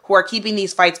ones who are keeping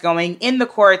these fights going in the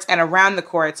courts and around the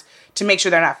courts to make sure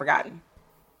they're not forgotten.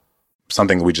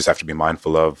 Something we just have to be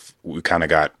mindful of. We kind of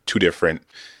got two different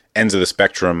ends of the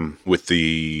spectrum with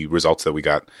the results that we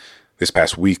got this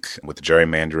past week, with the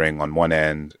gerrymandering on one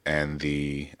end and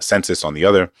the census on the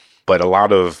other. But a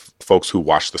lot of folks who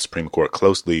watch the Supreme Court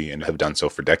closely and have done so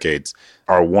for decades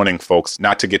are warning folks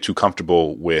not to get too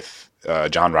comfortable with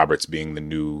John Roberts being the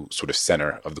new sort of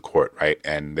center of the court, right?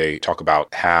 And they talk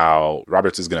about how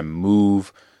Roberts is going to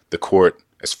move the court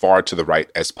as far to the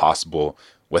right as possible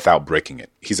without breaking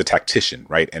it. He's a tactician,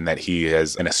 right? And that he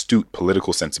has an astute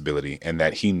political sensibility and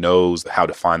that he knows how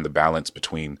to find the balance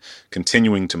between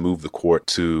continuing to move the court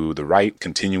to the right,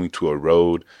 continuing to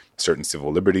erode certain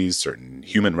civil liberties, certain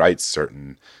human rights,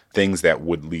 certain things that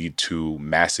would lead to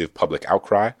massive public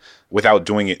outcry without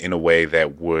doing it in a way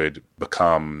that would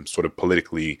become sort of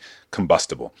politically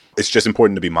combustible. It's just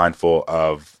important to be mindful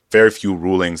of very few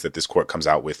rulings that this court comes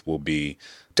out with will be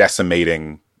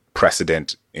decimating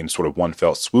precedent in sort of one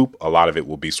fell swoop. A lot of it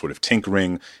will be sort of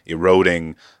tinkering,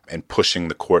 eroding, and pushing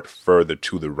the court further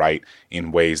to the right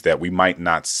in ways that we might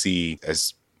not see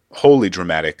as wholly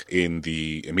dramatic in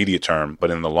the immediate term, but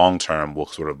in the long term, we'll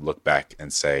sort of look back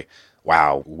and say,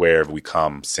 wow, where have we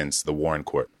come since the Warren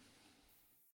Court?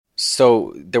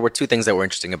 So there were two things that were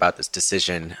interesting about this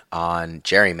decision on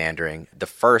gerrymandering. The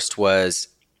first was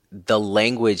the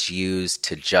language used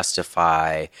to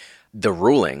justify the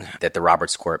ruling that the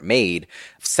Roberts Court made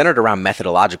centered around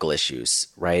methodological issues,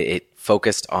 right? It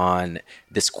focused on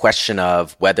this question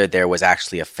of whether there was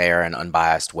actually a fair and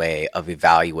unbiased way of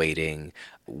evaluating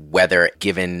whether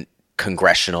given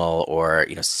congressional or,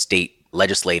 state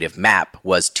legislative map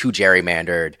was too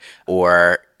gerrymandered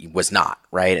or was not,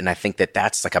 right? And I think that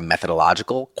that's like a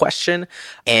methodological question.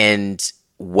 And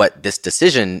what this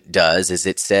decision does is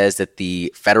it says that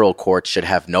the federal court should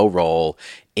have no role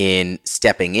in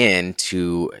stepping in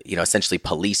to, essentially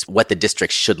police what the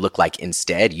district should look like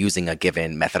instead using a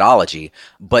given methodology.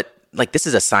 But like, this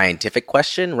is a scientific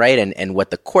question, right? And what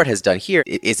the court has done here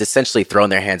is essentially thrown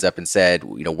their hands up and said,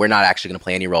 we're not actually going to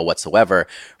play any role whatsoever,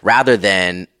 rather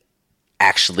than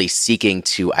actually seeking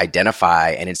to identify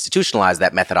and institutionalize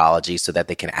that methodology so that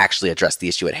they can actually address the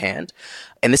issue at hand.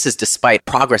 And this is despite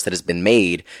progress that has been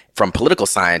made from political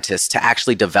scientists to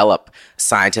actually develop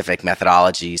scientific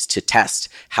methodologies to test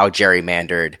how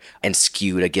gerrymandered and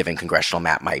skewed a given congressional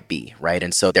map might be, right?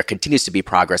 And so there continues to be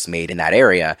progress made in that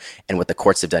area. And what the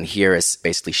courts have done here is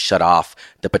basically shut off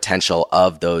the potential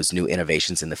of those new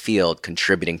innovations in the field,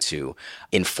 contributing to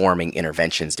informing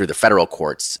interventions through the federal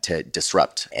courts to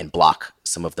disrupt and block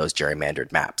some of those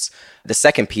gerrymandered maps. The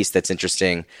second piece that's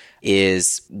interesting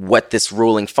is what this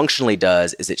ruling functionally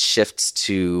does is it shifts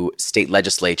to state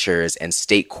legislatures and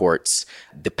state courts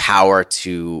the power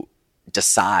to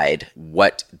decide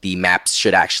what the maps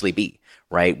should actually be,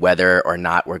 right? Whether or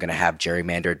not we're going to have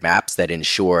gerrymandered maps that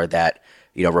ensure that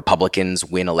Republicans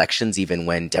win elections even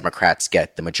when Democrats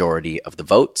get the majority of the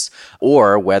votes,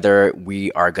 or whether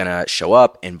we are going to show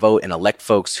up and vote and elect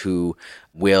folks who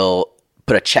will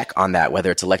put a check on that,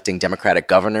 whether it's electing Democratic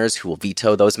governors who will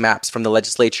veto those maps from the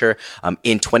legislature.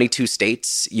 In 22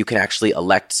 states, you can actually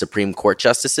elect Supreme Court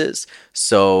justices.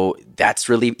 So that's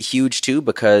really huge too,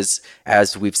 because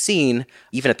as we've seen,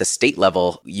 even at the state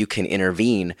level, you can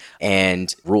intervene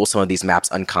and rule some of these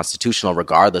maps unconstitutional,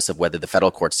 regardless of whether the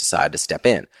federal courts decide to step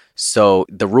in. So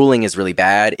the ruling is really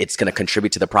bad. It's going to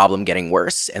contribute to the problem getting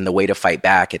worse. And the way to fight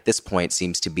back at this point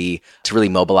seems to be to really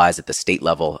mobilize at the state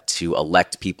level to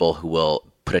elect people who will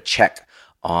put a check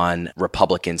on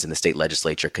Republicans in the state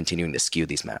legislature continuing to skew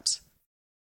these maps.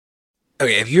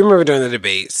 Okay, if you remember during the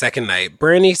debate, second night,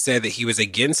 Bernie said that he was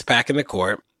against packing the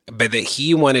court, but that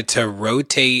he wanted to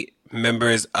rotate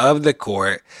members of the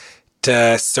court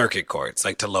to circuit courts,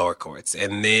 like to lower courts.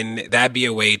 And then that'd be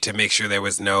a way to make sure there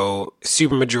was no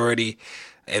supermajority,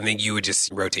 and then you would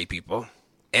just rotate people.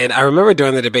 And I remember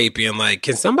during the debate being like,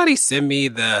 can somebody send me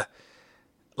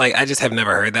I just have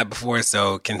never heard that before,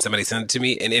 so can somebody send it to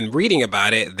me? And in reading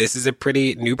about it, this is a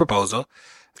pretty new proposal.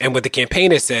 And what the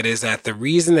campaigner said is that the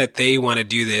reason that they want to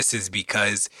do this is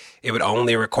because it would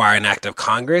only require an act of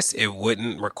Congress. It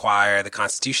wouldn't require the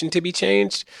Constitution to be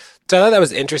changed. So I thought that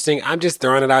was interesting. I'm just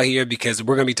throwing it out here because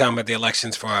we're going to be talking about the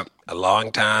elections for a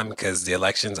long time, because the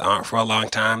elections aren't for a long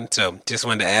time. So just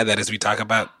wanted to add that as we talk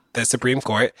about the Supreme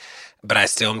Court. But I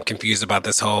still am confused about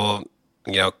this whole,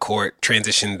 court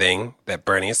transition thing that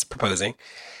Bernie is proposing.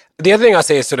 The other thing I'll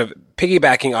say is sort of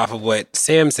piggybacking off of what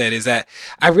Sam said is that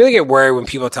I really get worried when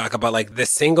people talk about like the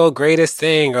single greatest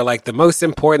thing or like the most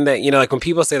important that, like when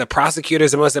people say the prosecutor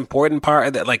is the most important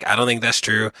part, that like, I don't think that's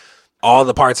true. All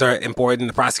the parts are important.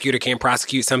 The prosecutor can't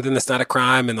prosecute something that's not a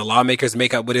crime, and the lawmakers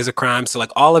make up what is a crime. So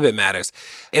like all of it matters.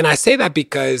 And I say that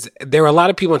because there were a lot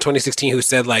of people in 2016 who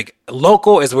said like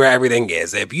local is where everything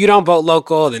is. If you don't vote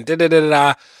local, then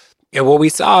da-da-da-da-da. And what we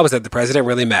saw was that the president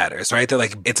really matters, right? That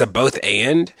like it's a both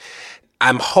and.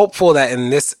 I'm hopeful that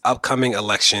in this upcoming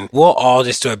election, we'll all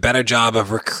just do a better job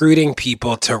of recruiting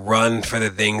people to run for the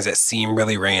things that seem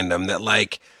really random. That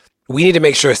like we need to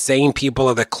make sure sane people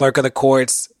are the clerk of the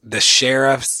courts, the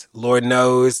sheriffs, Lord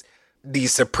knows,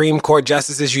 these Supreme Court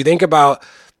justices. You think about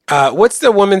what's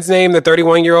the woman's name, the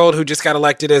 31-year-old who just got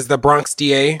elected as the Bronx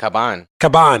DA?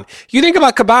 Caban. You think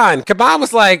about Caban. Caban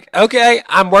was like, okay,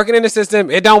 I'm working in the system.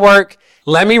 It don't work.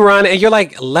 Let me run. And you're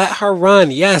like, let her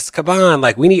run. Yes, Caban.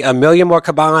 Like, we need 1 million more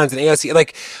Cabans and AOC.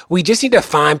 Like, we just need to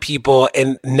find people.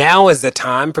 And now is the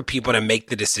time for people to make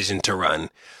the decision to run.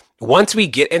 Once we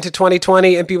get into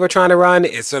 2020 and people are trying to run,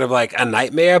 it's sort of like a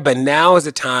nightmare. But now is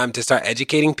the time to start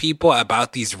educating people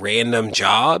about these random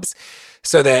jobs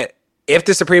so that if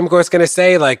the Supreme Court's going to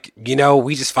say, like,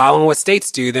 we just following what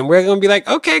states do, then we're going to be like,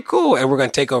 okay, cool. And we're going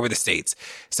to take over the states.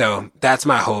 So that's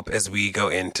my hope as we go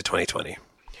into 2020.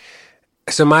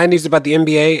 So my news about the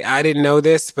NBA, I didn't know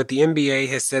this, but the NBA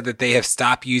has said that they have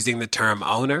stopped using the term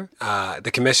owner. The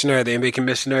NBA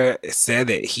commissioner said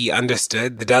that he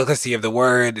understood the delicacy of the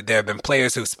word. There have been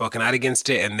players who've spoken out against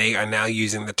it, and they are now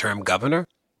using the term governor.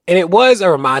 And it was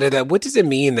a reminder that what does it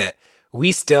mean that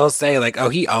we still say like, oh,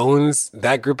 he owns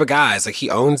that group of guys. Like he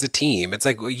owns a team. It's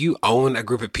like, well, you own a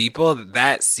group of people.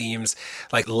 That seems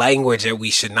like language that we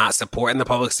should not support in the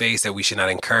public space, that we should not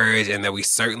encourage, and that we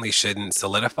certainly shouldn't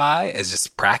solidify as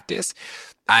just practice.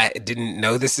 I didn't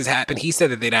know this has happened. He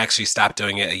said that they'd actually stopped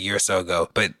doing it a year or so ago,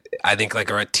 but I think like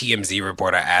a TMZ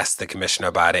reporter asked the commissioner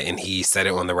about it, and he said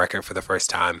it on the record for the first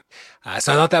time.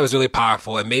 So I thought that was really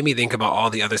powerful. It made me think about all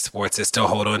the other sports that still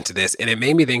hold on to this, and it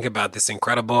made me think about this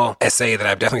incredible essay that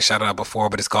I've definitely shouted out before,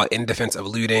 but it's called In Defense of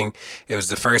Looting. It was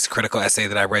the first critical essay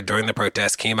that I read during the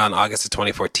protest, came out in August of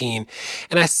 2014.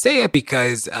 And I say it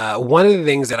because one of the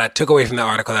things that I took away from the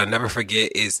article that I'll never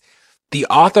forget is the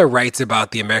author writes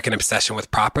about the American obsession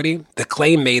with property. The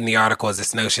claim made in the article is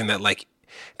this notion that like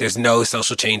there's no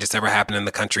social change that's ever happened in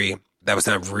the country that was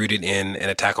not rooted in an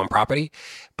attack on property.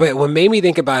 But what made me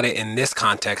think about it in this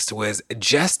context was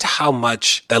just how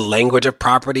much the language of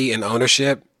property and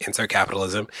ownership, insert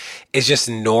capitalism, is just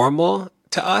normal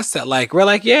to us. That like, we're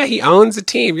like, yeah, he owns a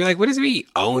team. You're like, what does it mean he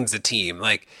owns a team?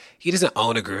 Like, he doesn't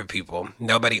own a group of people.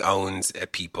 Nobody owns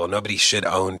people. Nobody should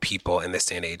own people in this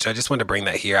day and age. So I just wanted to bring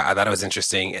that here. I thought it was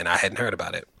interesting, and I hadn't heard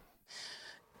about it.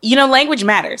 You know, language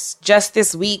matters. Just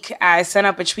this week, I sent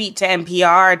up a tweet to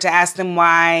NPR to ask them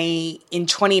why in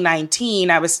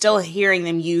 2019, I was still hearing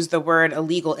them use the word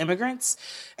illegal immigrants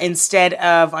instead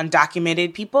of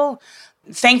undocumented people.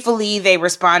 Thankfully, they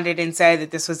responded and said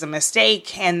that this was a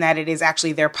mistake and that it is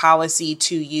actually their policy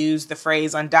to use the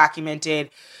phrase undocumented.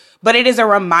 But it is a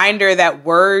reminder that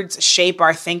words shape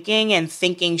our thinking and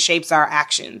thinking shapes our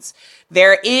actions.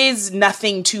 There is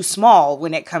nothing too small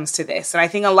when it comes to this. And I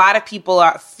think a lot of people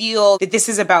feel that this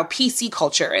is about PC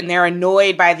culture, and they're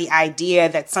annoyed by the idea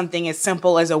that something as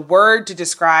simple as a word to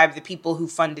describe the people who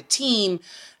fund a team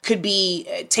could be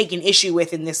taken issue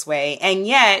with in this way. And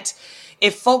yet,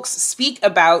 if folks speak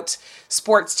about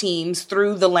sports teams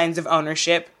through the lens of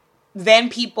ownership, then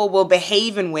people will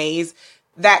behave in ways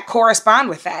that correspond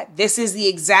with that. This is the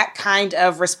exact kind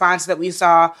of response that we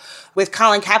saw with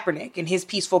Colin Kaepernick and his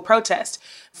peaceful protest.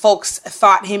 Folks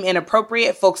thought him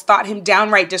inappropriate. Folks thought him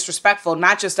downright disrespectful,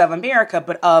 not just of America,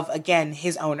 but of, again,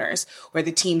 his owners or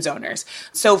the team's owners.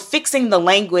 So fixing the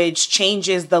language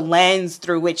changes the lens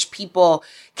through which people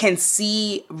can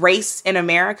see race in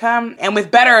America. And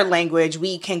with better language,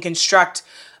 we can construct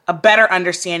a better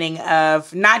understanding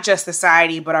of not just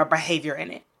society, but our behavior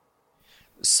in it.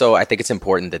 So I think it's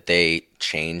important that they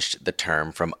changed the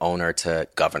term from owner to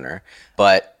governor.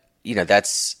 But, you know,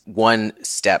 that's one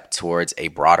step towards a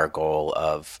broader goal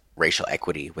of racial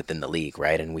equity within the league,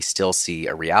 right? And we still see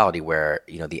a reality where,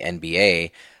 you know, the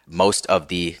NBA, most of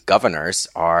the governors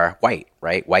are white,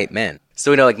 right? White men.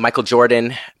 So we know like Michael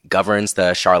Jordan governs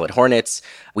the Charlotte Hornets.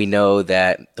 We know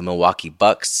that the Milwaukee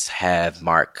Bucks have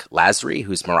Mark Lasry,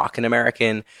 who's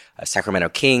Moroccan-American. Sacramento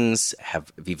Kings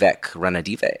have Vivek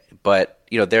Ranadive. But,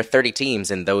 you know, there are 30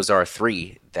 teams, and those are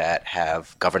 3 that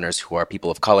have governors who are people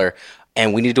of color.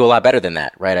 And we need to do a lot better than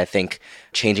that, right? I think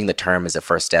changing the term is a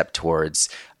first step towards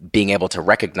being able to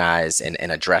recognize and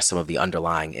address some of the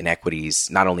underlying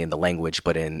inequities, not only in the language,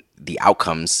 but in the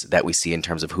outcomes that we see in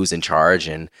terms of who's in charge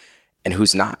and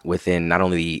who's not within not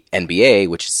only the NBA,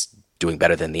 which is doing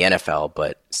better than the NFL,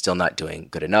 but still not doing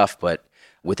good enough, but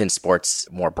within sports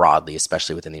more broadly,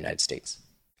 especially within the United States.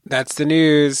 That's the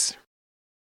news.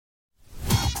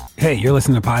 Hey, you're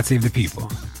listening to Pod Save the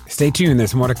People. Stay tuned,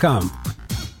 there's more to come.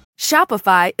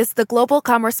 Shopify is the global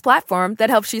commerce platform that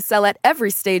helps you sell at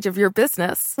every stage of your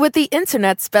business. With the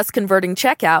internet's best converting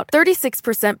checkout,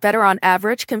 36% better on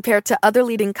average compared to other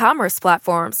leading commerce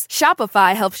platforms,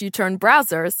 Shopify helps you turn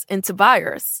browsers into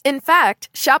buyers. In fact,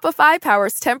 Shopify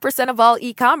powers 10% of all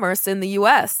e-commerce in the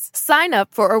U.S. Sign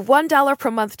up for a $1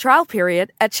 per month trial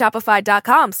period at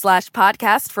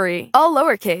shopify.com/podcastfree. All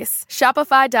lowercase,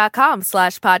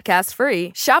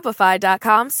 shopify.com/podcastfree,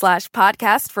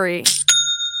 shopify.com/podcastfree.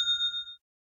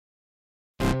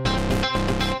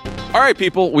 All right,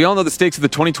 people, we all know the stakes of the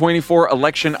 2024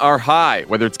 election are high,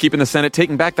 whether it's keeping the Senate,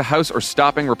 taking back the House, or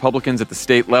stopping Republicans at the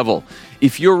state level.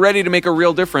 If you're ready to make a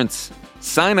real difference,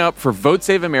 sign up for Vote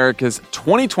Save America's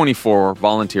 2024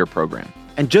 volunteer program.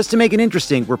 And just to make it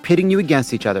interesting, we're pitting you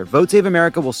against each other. Vote Save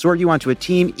America will sort you onto a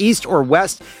team, east or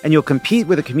west, and you'll compete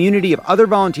with a community of other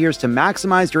volunteers to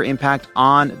maximize your impact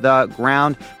on the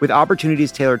ground with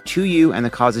opportunities tailored to you and the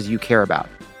causes you care about.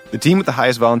 The team with the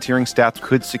highest volunteering stats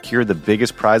could secure the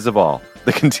biggest prize of all,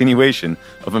 the continuation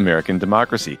of American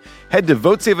democracy. Head to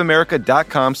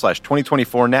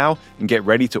votesaveamerica.com/2024 now and get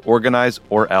ready to organize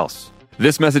or else.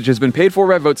 This message has been paid for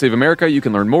by Vote Save America. You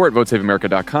can learn more at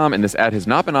votesaveamerica.com, and this ad has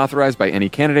not been authorized by any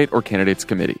candidate or candidates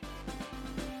committee.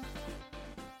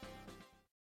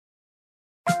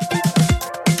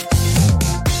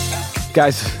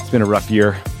 Guys, it's been a rough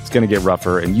year. It's going to get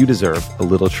rougher, and you deserve a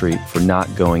little treat for not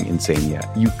going insane yet.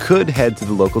 You could head to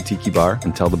the local tiki bar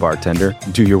and tell the bartender,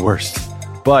 do your worst.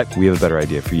 But we have a better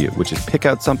idea for you, which is pick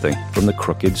out something from the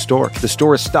Crooked store. The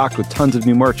store is stocked with tons of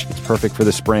new merch. It's perfect for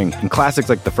the spring. And classics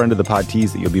like the Friend of the Pod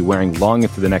tees that you'll be wearing long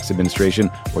into the next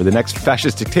administration or the next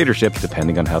fascist dictatorship,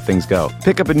 depending on how things go.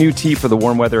 Pick up a new tee for the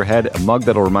warm weather ahead, a mug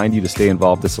that'll remind you to stay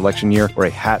involved this election year, or a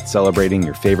hat celebrating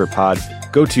your favorite pod.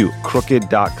 Go to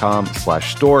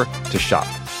crooked.com/store to shop.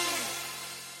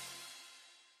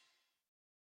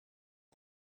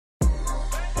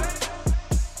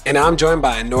 And I'm joined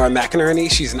by Nora McInerney.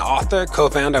 She's an author,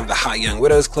 co-founder of the Hot Young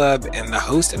Widows Club, and the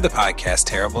host of the podcast,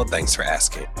 Terrible Thanks for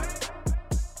Asking.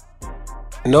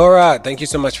 Nora, thank you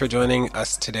so much for joining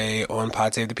us today on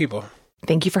Pod Save the People.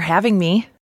 Thank you for having me.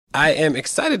 I am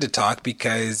excited to talk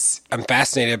because I'm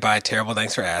fascinated by Terrible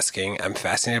Thanks for Asking. I'm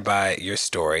fascinated by your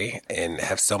story and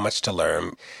have so much to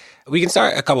learn. We can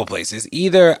start a couple places.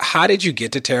 Either how did you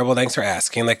get to Terrible Thanks for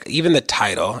Asking, like even the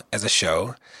title as a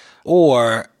show,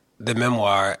 or the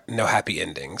memoir, No Happy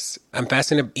Endings. I'm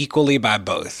fascinated equally by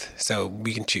both, so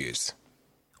we can choose.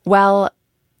 Well,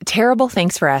 Terrible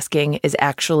Thanks for Asking is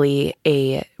actually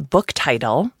a book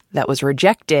title that was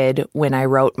rejected when I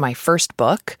wrote my first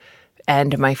book.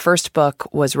 And my first book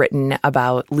was written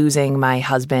about losing my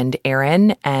husband,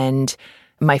 Aaron, and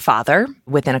my father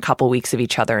within a couple weeks of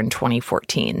each other in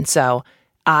 2014. So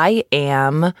I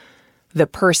am the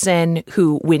person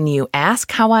who, when you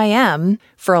ask how I am,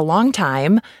 for a long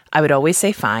time, I would always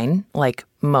say fine, like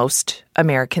most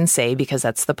Americans say, because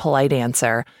that's the polite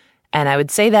answer. And I would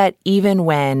say that even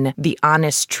when the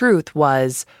honest truth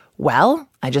was, well,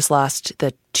 I just lost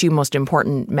the two most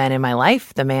important men in my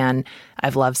life, the man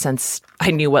I've loved since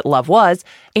I knew what love was,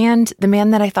 and the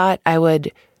man that I thought I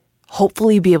would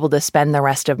hopefully be able to spend the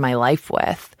rest of my life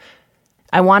with.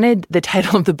 I wanted the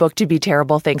title of the book to be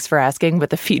Terrible Thanks for Asking,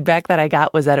 but the feedback that I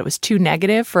got was that it was too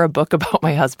negative for a book about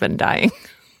my husband dying.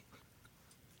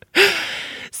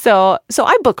 So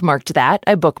I bookmarked that.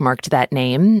 I bookmarked that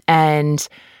name. And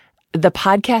the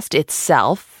podcast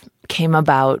itself came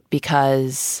about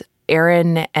because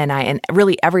Aaron and I, and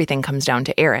really everything comes down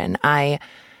to Aaron. I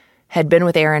had been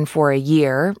with Aaron for a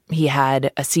year. He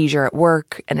had a seizure at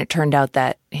work, and it turned out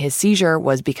that his seizure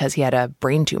was because he had a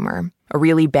brain tumor, a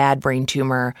really bad brain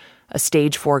tumor, a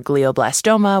stage 4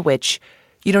 glioblastoma, which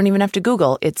you don't even have to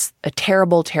Google. It's a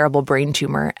terrible, terrible brain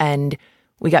tumor. And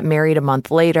we got married a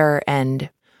month later, and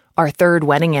our third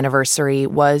wedding anniversary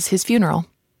was his funeral.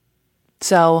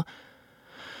 So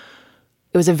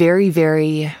it was a very,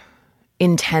 very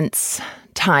intense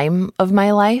time of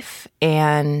my life,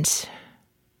 and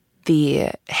the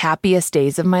happiest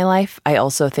days of my life, I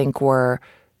also think, were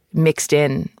mixed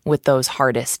in with those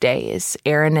hardest days.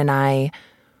 Aaron and I,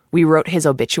 we wrote his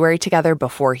obituary together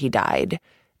before he died.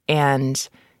 And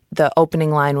the opening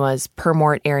line was, per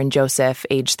mort Aaron Joseph,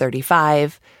 age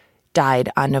 35,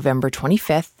 died on November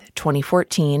 25th,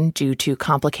 2014, due to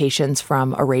complications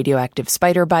from a radioactive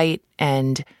spider bite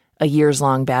and a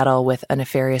years-long battle with a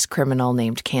nefarious criminal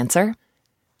named cancer.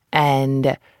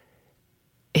 And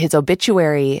his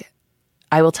obituary,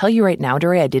 I will tell you right now,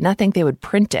 Dory, I did not think they would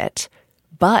print it,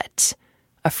 but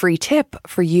a free tip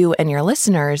for you and your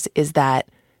listeners is that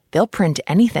they'll print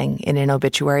anything in an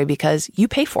obituary because you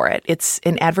pay for it. It's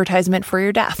an advertisement for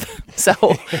your death.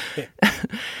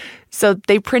 So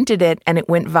they printed it and it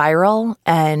went viral,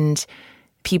 and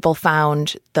people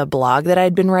found the blog that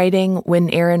I'd been writing when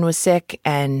Aaron was sick,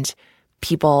 and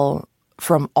people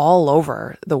from all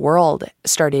over the world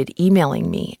started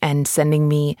emailing me and sending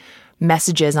me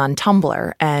messages on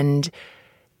Tumblr. And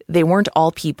they weren't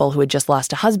all people who had just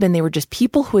lost a husband. They were just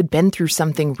people who had been through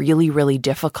something really, really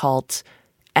difficult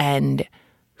and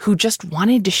who just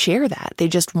wanted to share that. They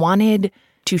just wanted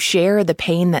to share the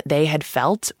pain that they had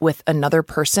felt with another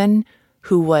person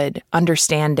who would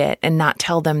understand it and not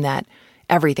tell them that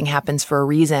everything happens for a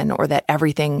reason or that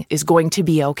everything is going to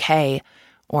be okay,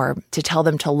 or to tell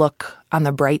them to look on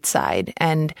the bright side.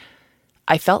 And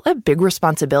I felt a big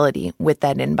responsibility with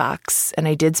that inbox, and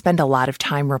I did spend a lot of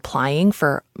time replying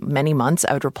for many months.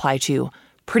 I would reply to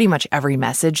pretty much every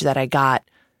message that I got.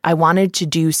 I wanted to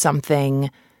do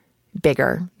something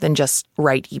bigger than just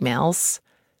write emails.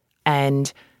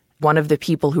 And one of the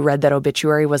people who read that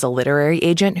obituary was a literary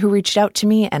agent who reached out to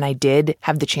me, and I did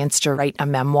have the chance to write a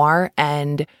memoir.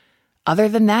 And other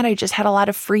than that, I just had a lot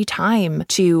of free time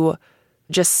to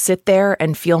just sit there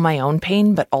and feel my own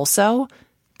pain, but also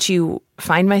to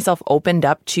find myself opened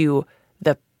up to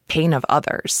the pain of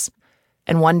others.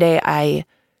 And one day I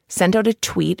sent out a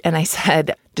tweet and I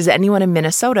said, does anyone in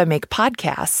Minnesota make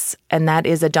podcasts? And that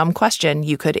is a dumb question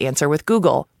you could answer with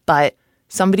Google. But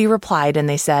somebody replied and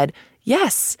they said,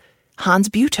 yes, Hans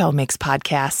Buetow makes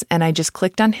podcasts. And I just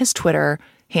clicked on his Twitter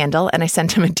handle and I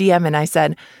sent him a DM and I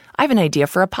said, I have an idea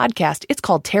for a podcast. It's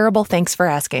called Terrible Thanks for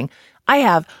Asking. I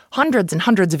have hundreds and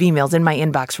hundreds of emails in my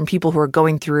inbox from people who are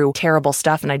going through terrible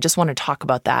stuff, and I just want to talk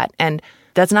about that. And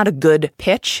that's not a good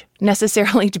pitch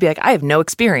necessarily to be like, I have no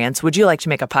experience. Would you like to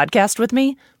make a podcast with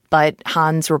me? But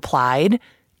Hans replied,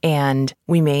 and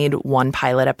we made one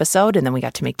pilot episode, and then we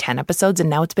got to make 10 episodes, and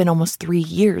now it's been almost 3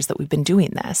 years that we've been doing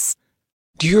this.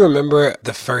 Do you remember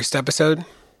the first episode?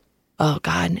 Oh,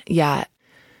 God, yeah.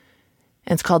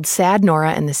 It's called Sad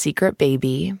Nora and the Secret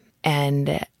Baby,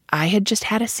 and I had just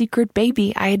had a secret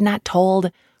baby. I had not told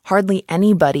hardly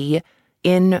anybody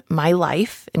in my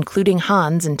life, including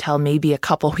Hans, until maybe a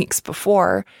couple weeks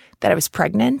before, that I was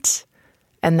pregnant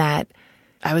and that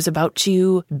I was about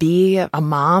to be a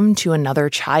mom to another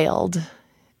child.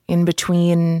 In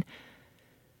between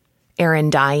Aaron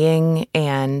dying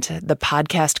and the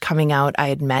podcast coming out, I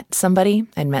had met somebody.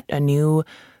 I'd met a new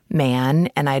man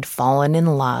and I'd fallen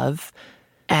in love.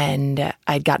 And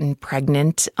I'd gotten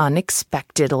pregnant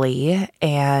unexpectedly,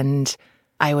 and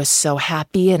I was so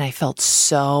happy, and I felt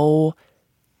so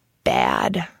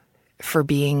bad for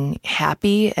being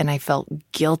happy, and I felt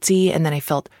guilty, and then I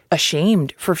felt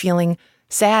ashamed for feeling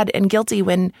sad and guilty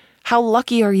when how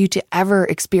lucky are you to ever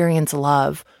experience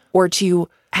love or to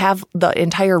have the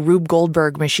entire Rube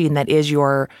Goldberg machine that is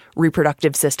your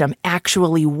reproductive system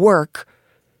actually work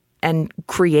and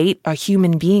create a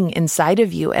human being inside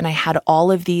of you. And I had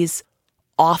all of these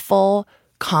awful,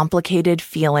 complicated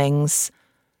feelings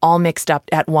all mixed up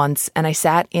at once. And I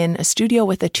sat in a studio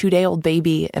with a 2-day-old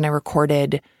baby and I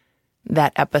recorded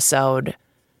that episode,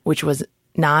 which was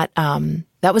not,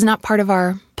 that was not part of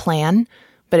our plan,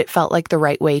 but it felt like the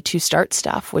right way to start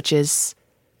stuff, which is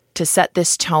to set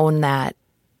this tone that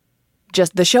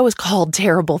just the show is called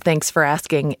Terrible Thanks for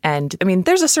Asking. And I mean,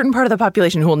 there's a certain part of the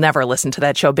population who will never listen to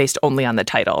that show based only on the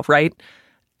title, right?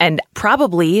 And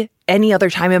probably any other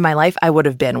time in my life, I would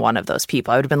have been one of those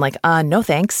people. I would have been like, no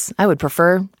thanks. I would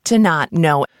prefer to not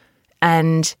know.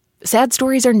 And sad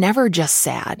stories are never just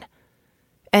sad.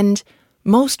 And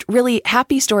most really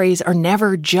happy stories are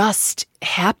never just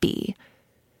happy.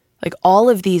 Like all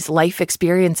of these life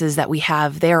experiences that we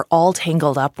have, they're all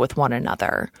tangled up with one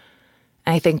another.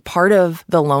 And I think part of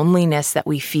the loneliness that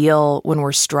we feel when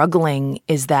we're struggling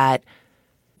is that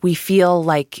we feel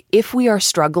like if we are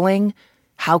struggling,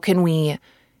 how can we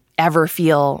ever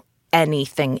feel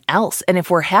anything else? And if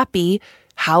we're happy,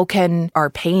 how can our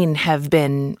pain have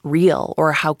been real,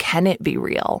 or how can it be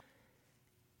real?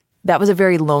 That was a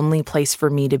very lonely place for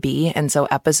me to be. And so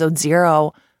episode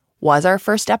 0 was our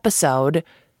first episode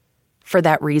for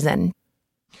that reason.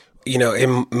 You know, it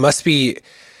must be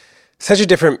such a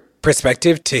different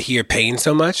perspective to hear pain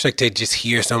so much, like to just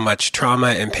hear so much trauma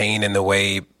and pain in the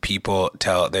way people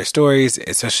tell their stories,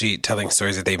 especially telling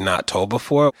stories that they've not told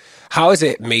before. How has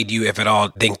it made you, if at all,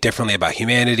 think differently about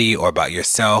humanity or about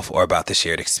yourself or about the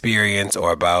shared experience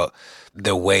or about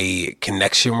the way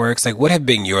connection works? Like, what have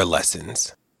been your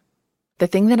lessons? The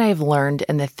thing that I've learned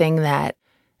and the thing that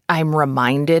I'm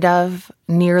reminded of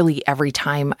nearly every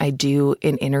time I do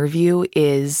an interview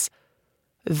is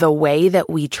the way that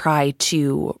we try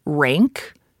to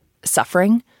rank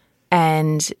suffering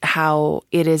and how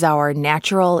it is our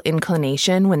natural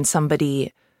inclination when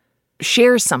somebody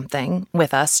shares something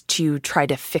with us to try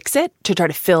to fix it, to try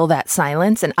to fill that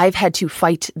silence. And I've had to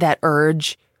fight that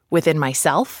urge within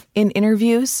myself in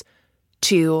interviews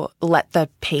to let the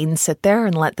pain sit there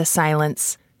and let the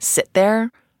silence sit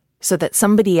there so that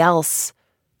somebody else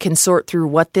can sort through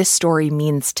what this story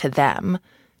means to them,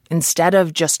 instead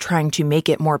of just trying to make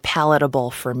it more palatable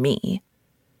for me.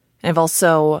 I've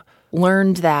also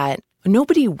learned that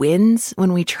nobody wins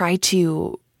when we try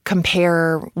to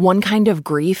compare one kind of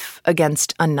grief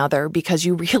against another, because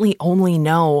you really only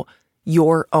know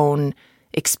your own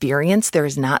experience. There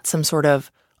is not some sort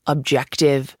of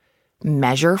objective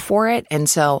measure for it. And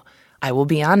so I will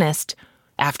be honest,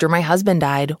 after my husband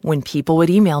died, when people would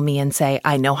email me and say,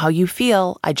 I know how you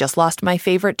feel, I just lost my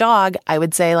favorite dog, I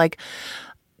would say like,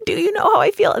 do you know how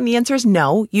I feel? And the answer is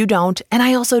no, you don't. And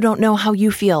I also don't know how you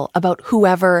feel about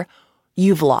whoever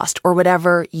you've lost or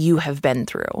whatever you have been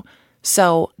through.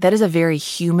 So that is a very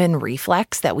human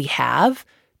reflex that we have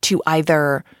to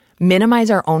either minimize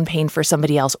our own pain for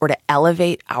somebody else or to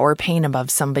elevate our pain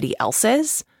above somebody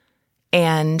else's.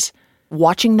 And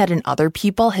watching that in other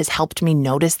people has helped me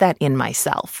notice that in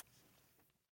myself.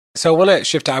 So I want to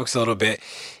shift topics a little bit.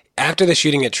 After the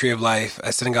shooting at Tree of Life,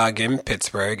 a synagogue in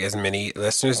Pittsburgh, as many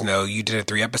listeners know, you did a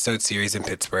 3-episode series in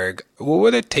Pittsburgh. What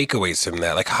were the takeaways from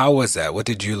that? Like, how was that? What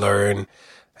did you learn?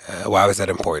 Why was that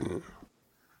important?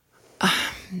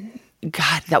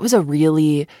 God, that was a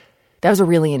really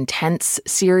intense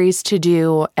series to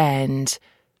do, and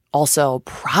also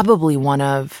probably one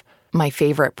of my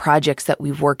favorite projects that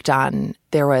we've worked on.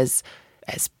 There was,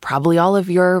 as probably all of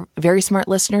your very smart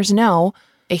listeners know,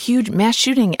 a huge mass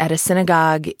shooting at a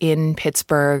synagogue in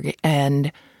Pittsburgh.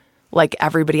 And like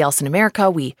everybody else in America,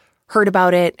 we heard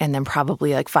about it. And then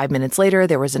probably like 5 minutes later,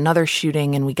 there was another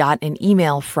shooting, and we got an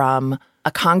email from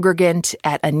a congregant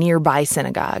at a nearby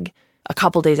synagogue a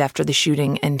couple days after the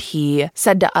shooting. And he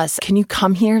said to us, "Can you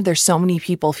come here? There's so many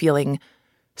people feeling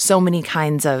so many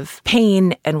kinds of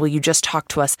pain, and will you just talk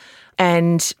to us?"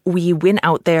 And we went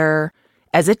out there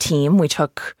as a team. We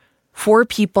took 4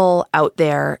 people out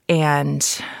there, and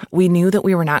we knew that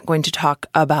we were not going to talk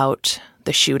about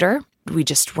the shooter. We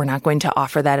just were not going to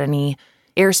offer that any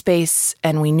airspace.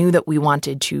 And we knew that we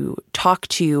wanted to talk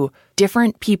to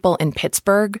different people in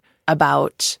Pittsburgh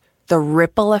about the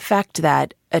ripple effect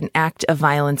that an act of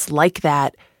violence like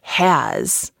that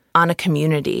has on a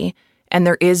community. And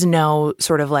there is no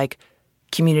sort of like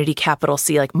community capital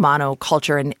C, like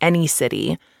monoculture in any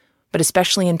city. But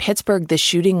especially in Pittsburgh, the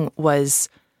shooting was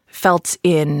felt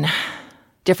in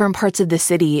different parts of the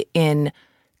city in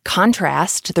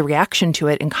contrast, the reaction to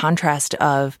it in contrast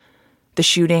of the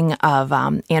shooting of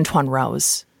Antoine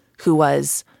Rose, who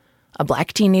was a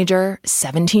Black teenager,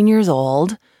 17 years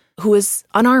old, who was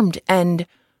unarmed and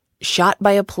shot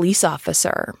by a police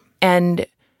officer. And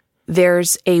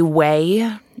there's a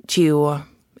way to,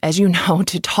 as you know,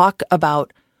 to talk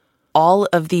about all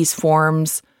of these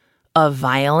forms of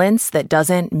violence that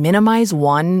doesn't minimize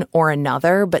one or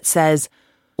another, but says,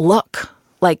 look,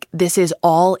 like this is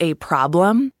all a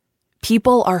problem.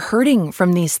 People are hurting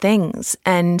from these things.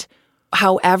 And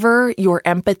however your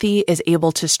empathy is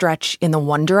able to stretch in the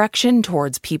one direction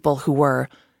towards people who were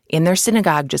in their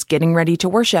synagogue just getting ready to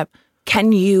worship,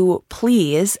 can you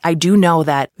please, I do know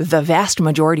that the vast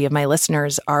majority of my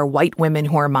listeners are white women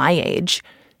who are my age,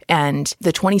 and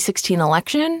the 2016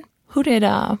 election, who did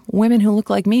women who look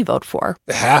like me vote for?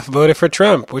 Half voted for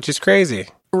Trump, which is crazy.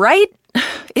 Right?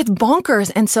 It's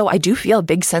bonkers. And so I do feel a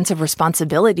big sense of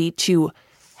responsibility to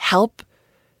help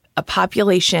a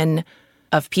population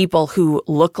of people who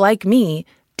look like me,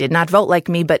 did not vote like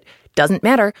me, but doesn't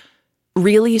matter,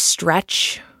 really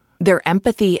stretch their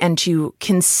empathy and to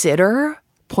consider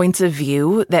points of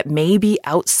view that may be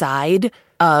outside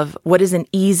of what is an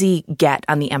easy get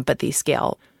on the empathy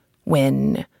scale.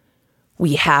 When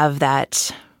we have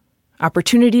that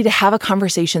opportunity to have a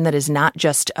conversation that is not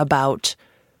just about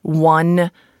one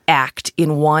act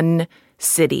in one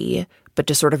city, but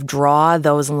to sort of draw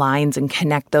those lines and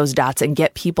connect those dots and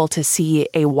get people to see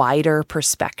a wider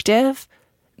perspective,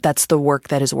 that's the work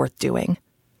that is worth doing.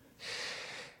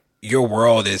 Your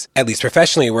world is, at least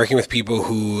professionally, working with people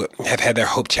who have had their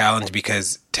hope challenged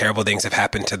because terrible things have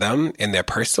happened to them in their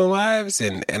personal lives.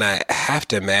 And I have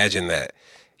to imagine that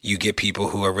you get people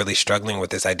who are really struggling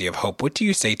with this idea of hope. What do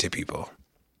you say to people?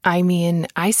 I mean,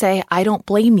 I say, I don't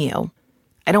blame you.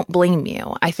 I don't blame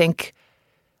you. I think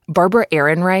Barbara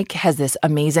Ehrenreich has this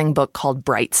amazing book called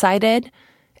Bright-Sided,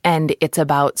 and it's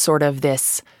about sort of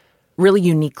this really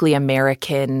uniquely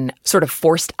American sort of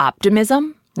forced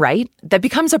optimism, right? That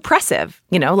becomes oppressive,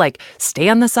 you know, like stay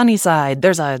on the sunny side.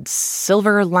 There's a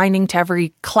silver lining to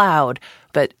every cloud.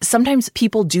 But sometimes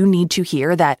people do need to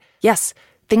hear that, yes,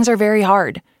 things are very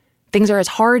hard. Things are as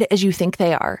hard as you think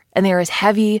they are, and they are as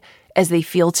heavy as they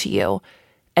feel to you.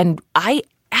 And I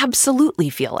absolutely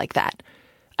feel like that.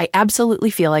 I absolutely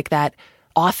feel like that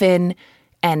often.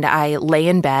 And I lay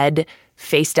in bed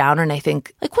face down and I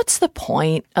think, like, what's the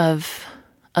point of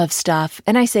stuff?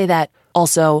 And I say that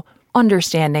also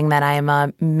understanding that I am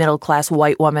a middle-class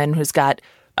white woman who's got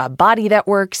a body that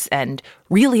works, and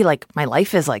really, like, my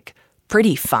life is, like,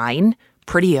 pretty fine,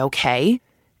 pretty okay.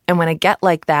 And when I get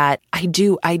like that,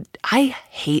 I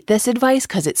hate this advice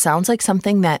because it sounds like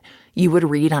something that you would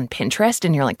read on Pinterest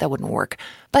and you're like, that wouldn't work.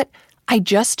 But I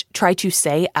just try to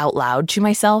say out loud to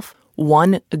myself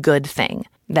one good thing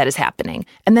that is happening.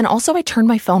 And then also I turn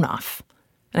my phone off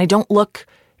and I don't look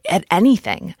at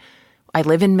anything. I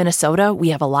live in Minnesota. We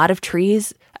have a lot of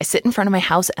trees. I sit in front of my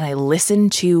house and I listen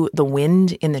to the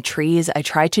wind in the trees. I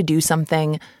try to do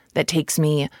something that takes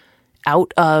me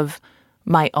out of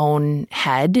my own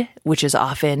head, which is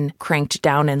often cranked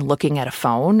down and looking at a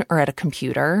phone or at a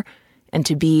computer, and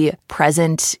to be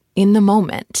present in the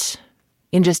moment,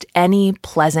 in just any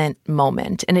pleasant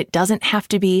moment. And it doesn't have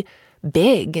to be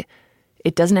big.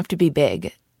 It doesn't have to be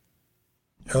big.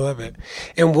 I love it.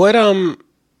 And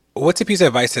what's a piece of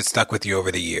advice that stuck with you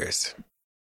over the years?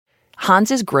 Hans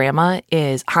is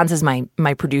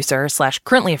my producer /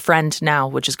 currently a friend now,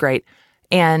 which is great.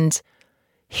 And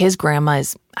His grandma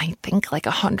is, I think, like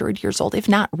 100 years old, if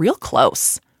not real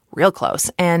close.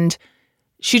 And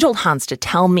she told Hans to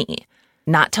tell me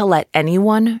not to let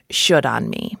anyone should on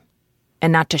me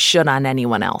and not to should on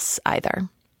anyone else either.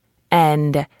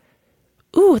 And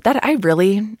that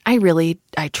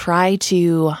I try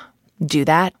to do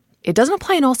that. It doesn't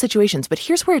apply in all situations, but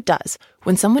here's where it does.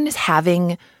 When someone is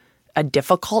having a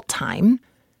difficult time,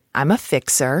 I'm a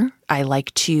fixer. I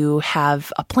like to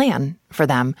have a plan for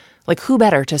them. Like, who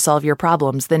better to solve your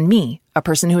problems than me, a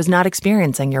person who is not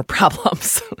experiencing your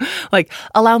problems? Like,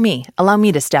 allow me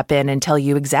to step in and tell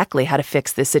you exactly how to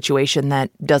fix this situation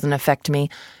that doesn't affect me.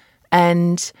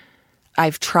 And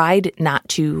I've tried not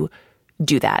to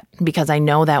do that because I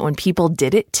know that when people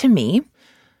did it to me,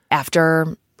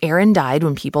 after Aaron died,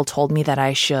 when people told me that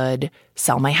I should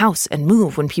sell my house and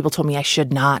move, when people told me I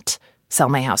should not sell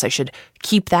my house, I should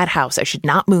keep that house, I should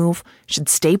not move, should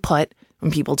stay put, when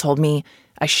people told me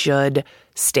I should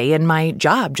stay in my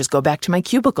job, just go back to my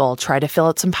cubicle, try to fill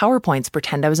out some PowerPoints,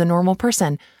 pretend I was a normal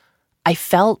person, I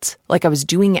felt like I was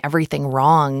doing everything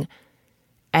wrong.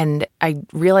 And I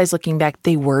realized looking back,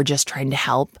 they were just trying to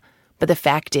help. But the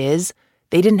fact is,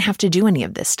 they didn't have to do any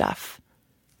of this stuff.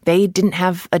 They didn't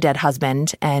have a dead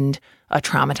husband and a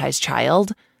traumatized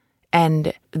child,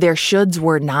 and their shoulds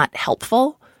were not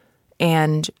helpful.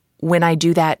 And when I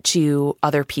do that to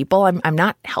other people, I'm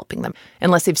not helping them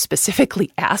unless they've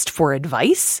specifically asked for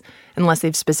advice, unless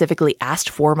they've specifically asked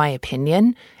for my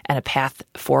opinion and a path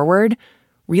forward.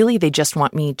 Really, they just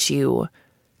want me to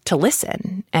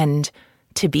listen and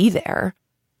to be there.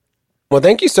 Well,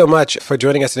 thank you so much for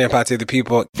joining us today on Pod Save the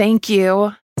People. Thank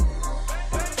you.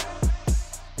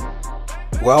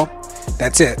 Well,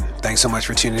 that's it. Thanks so much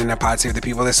for tuning in to Pod Save the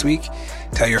People this week.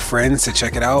 Tell your friends to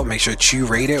check it out. Make sure to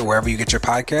rate it wherever you get your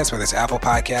podcasts, whether it's Apple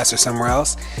Podcasts or somewhere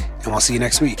else. And we'll see you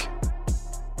next week.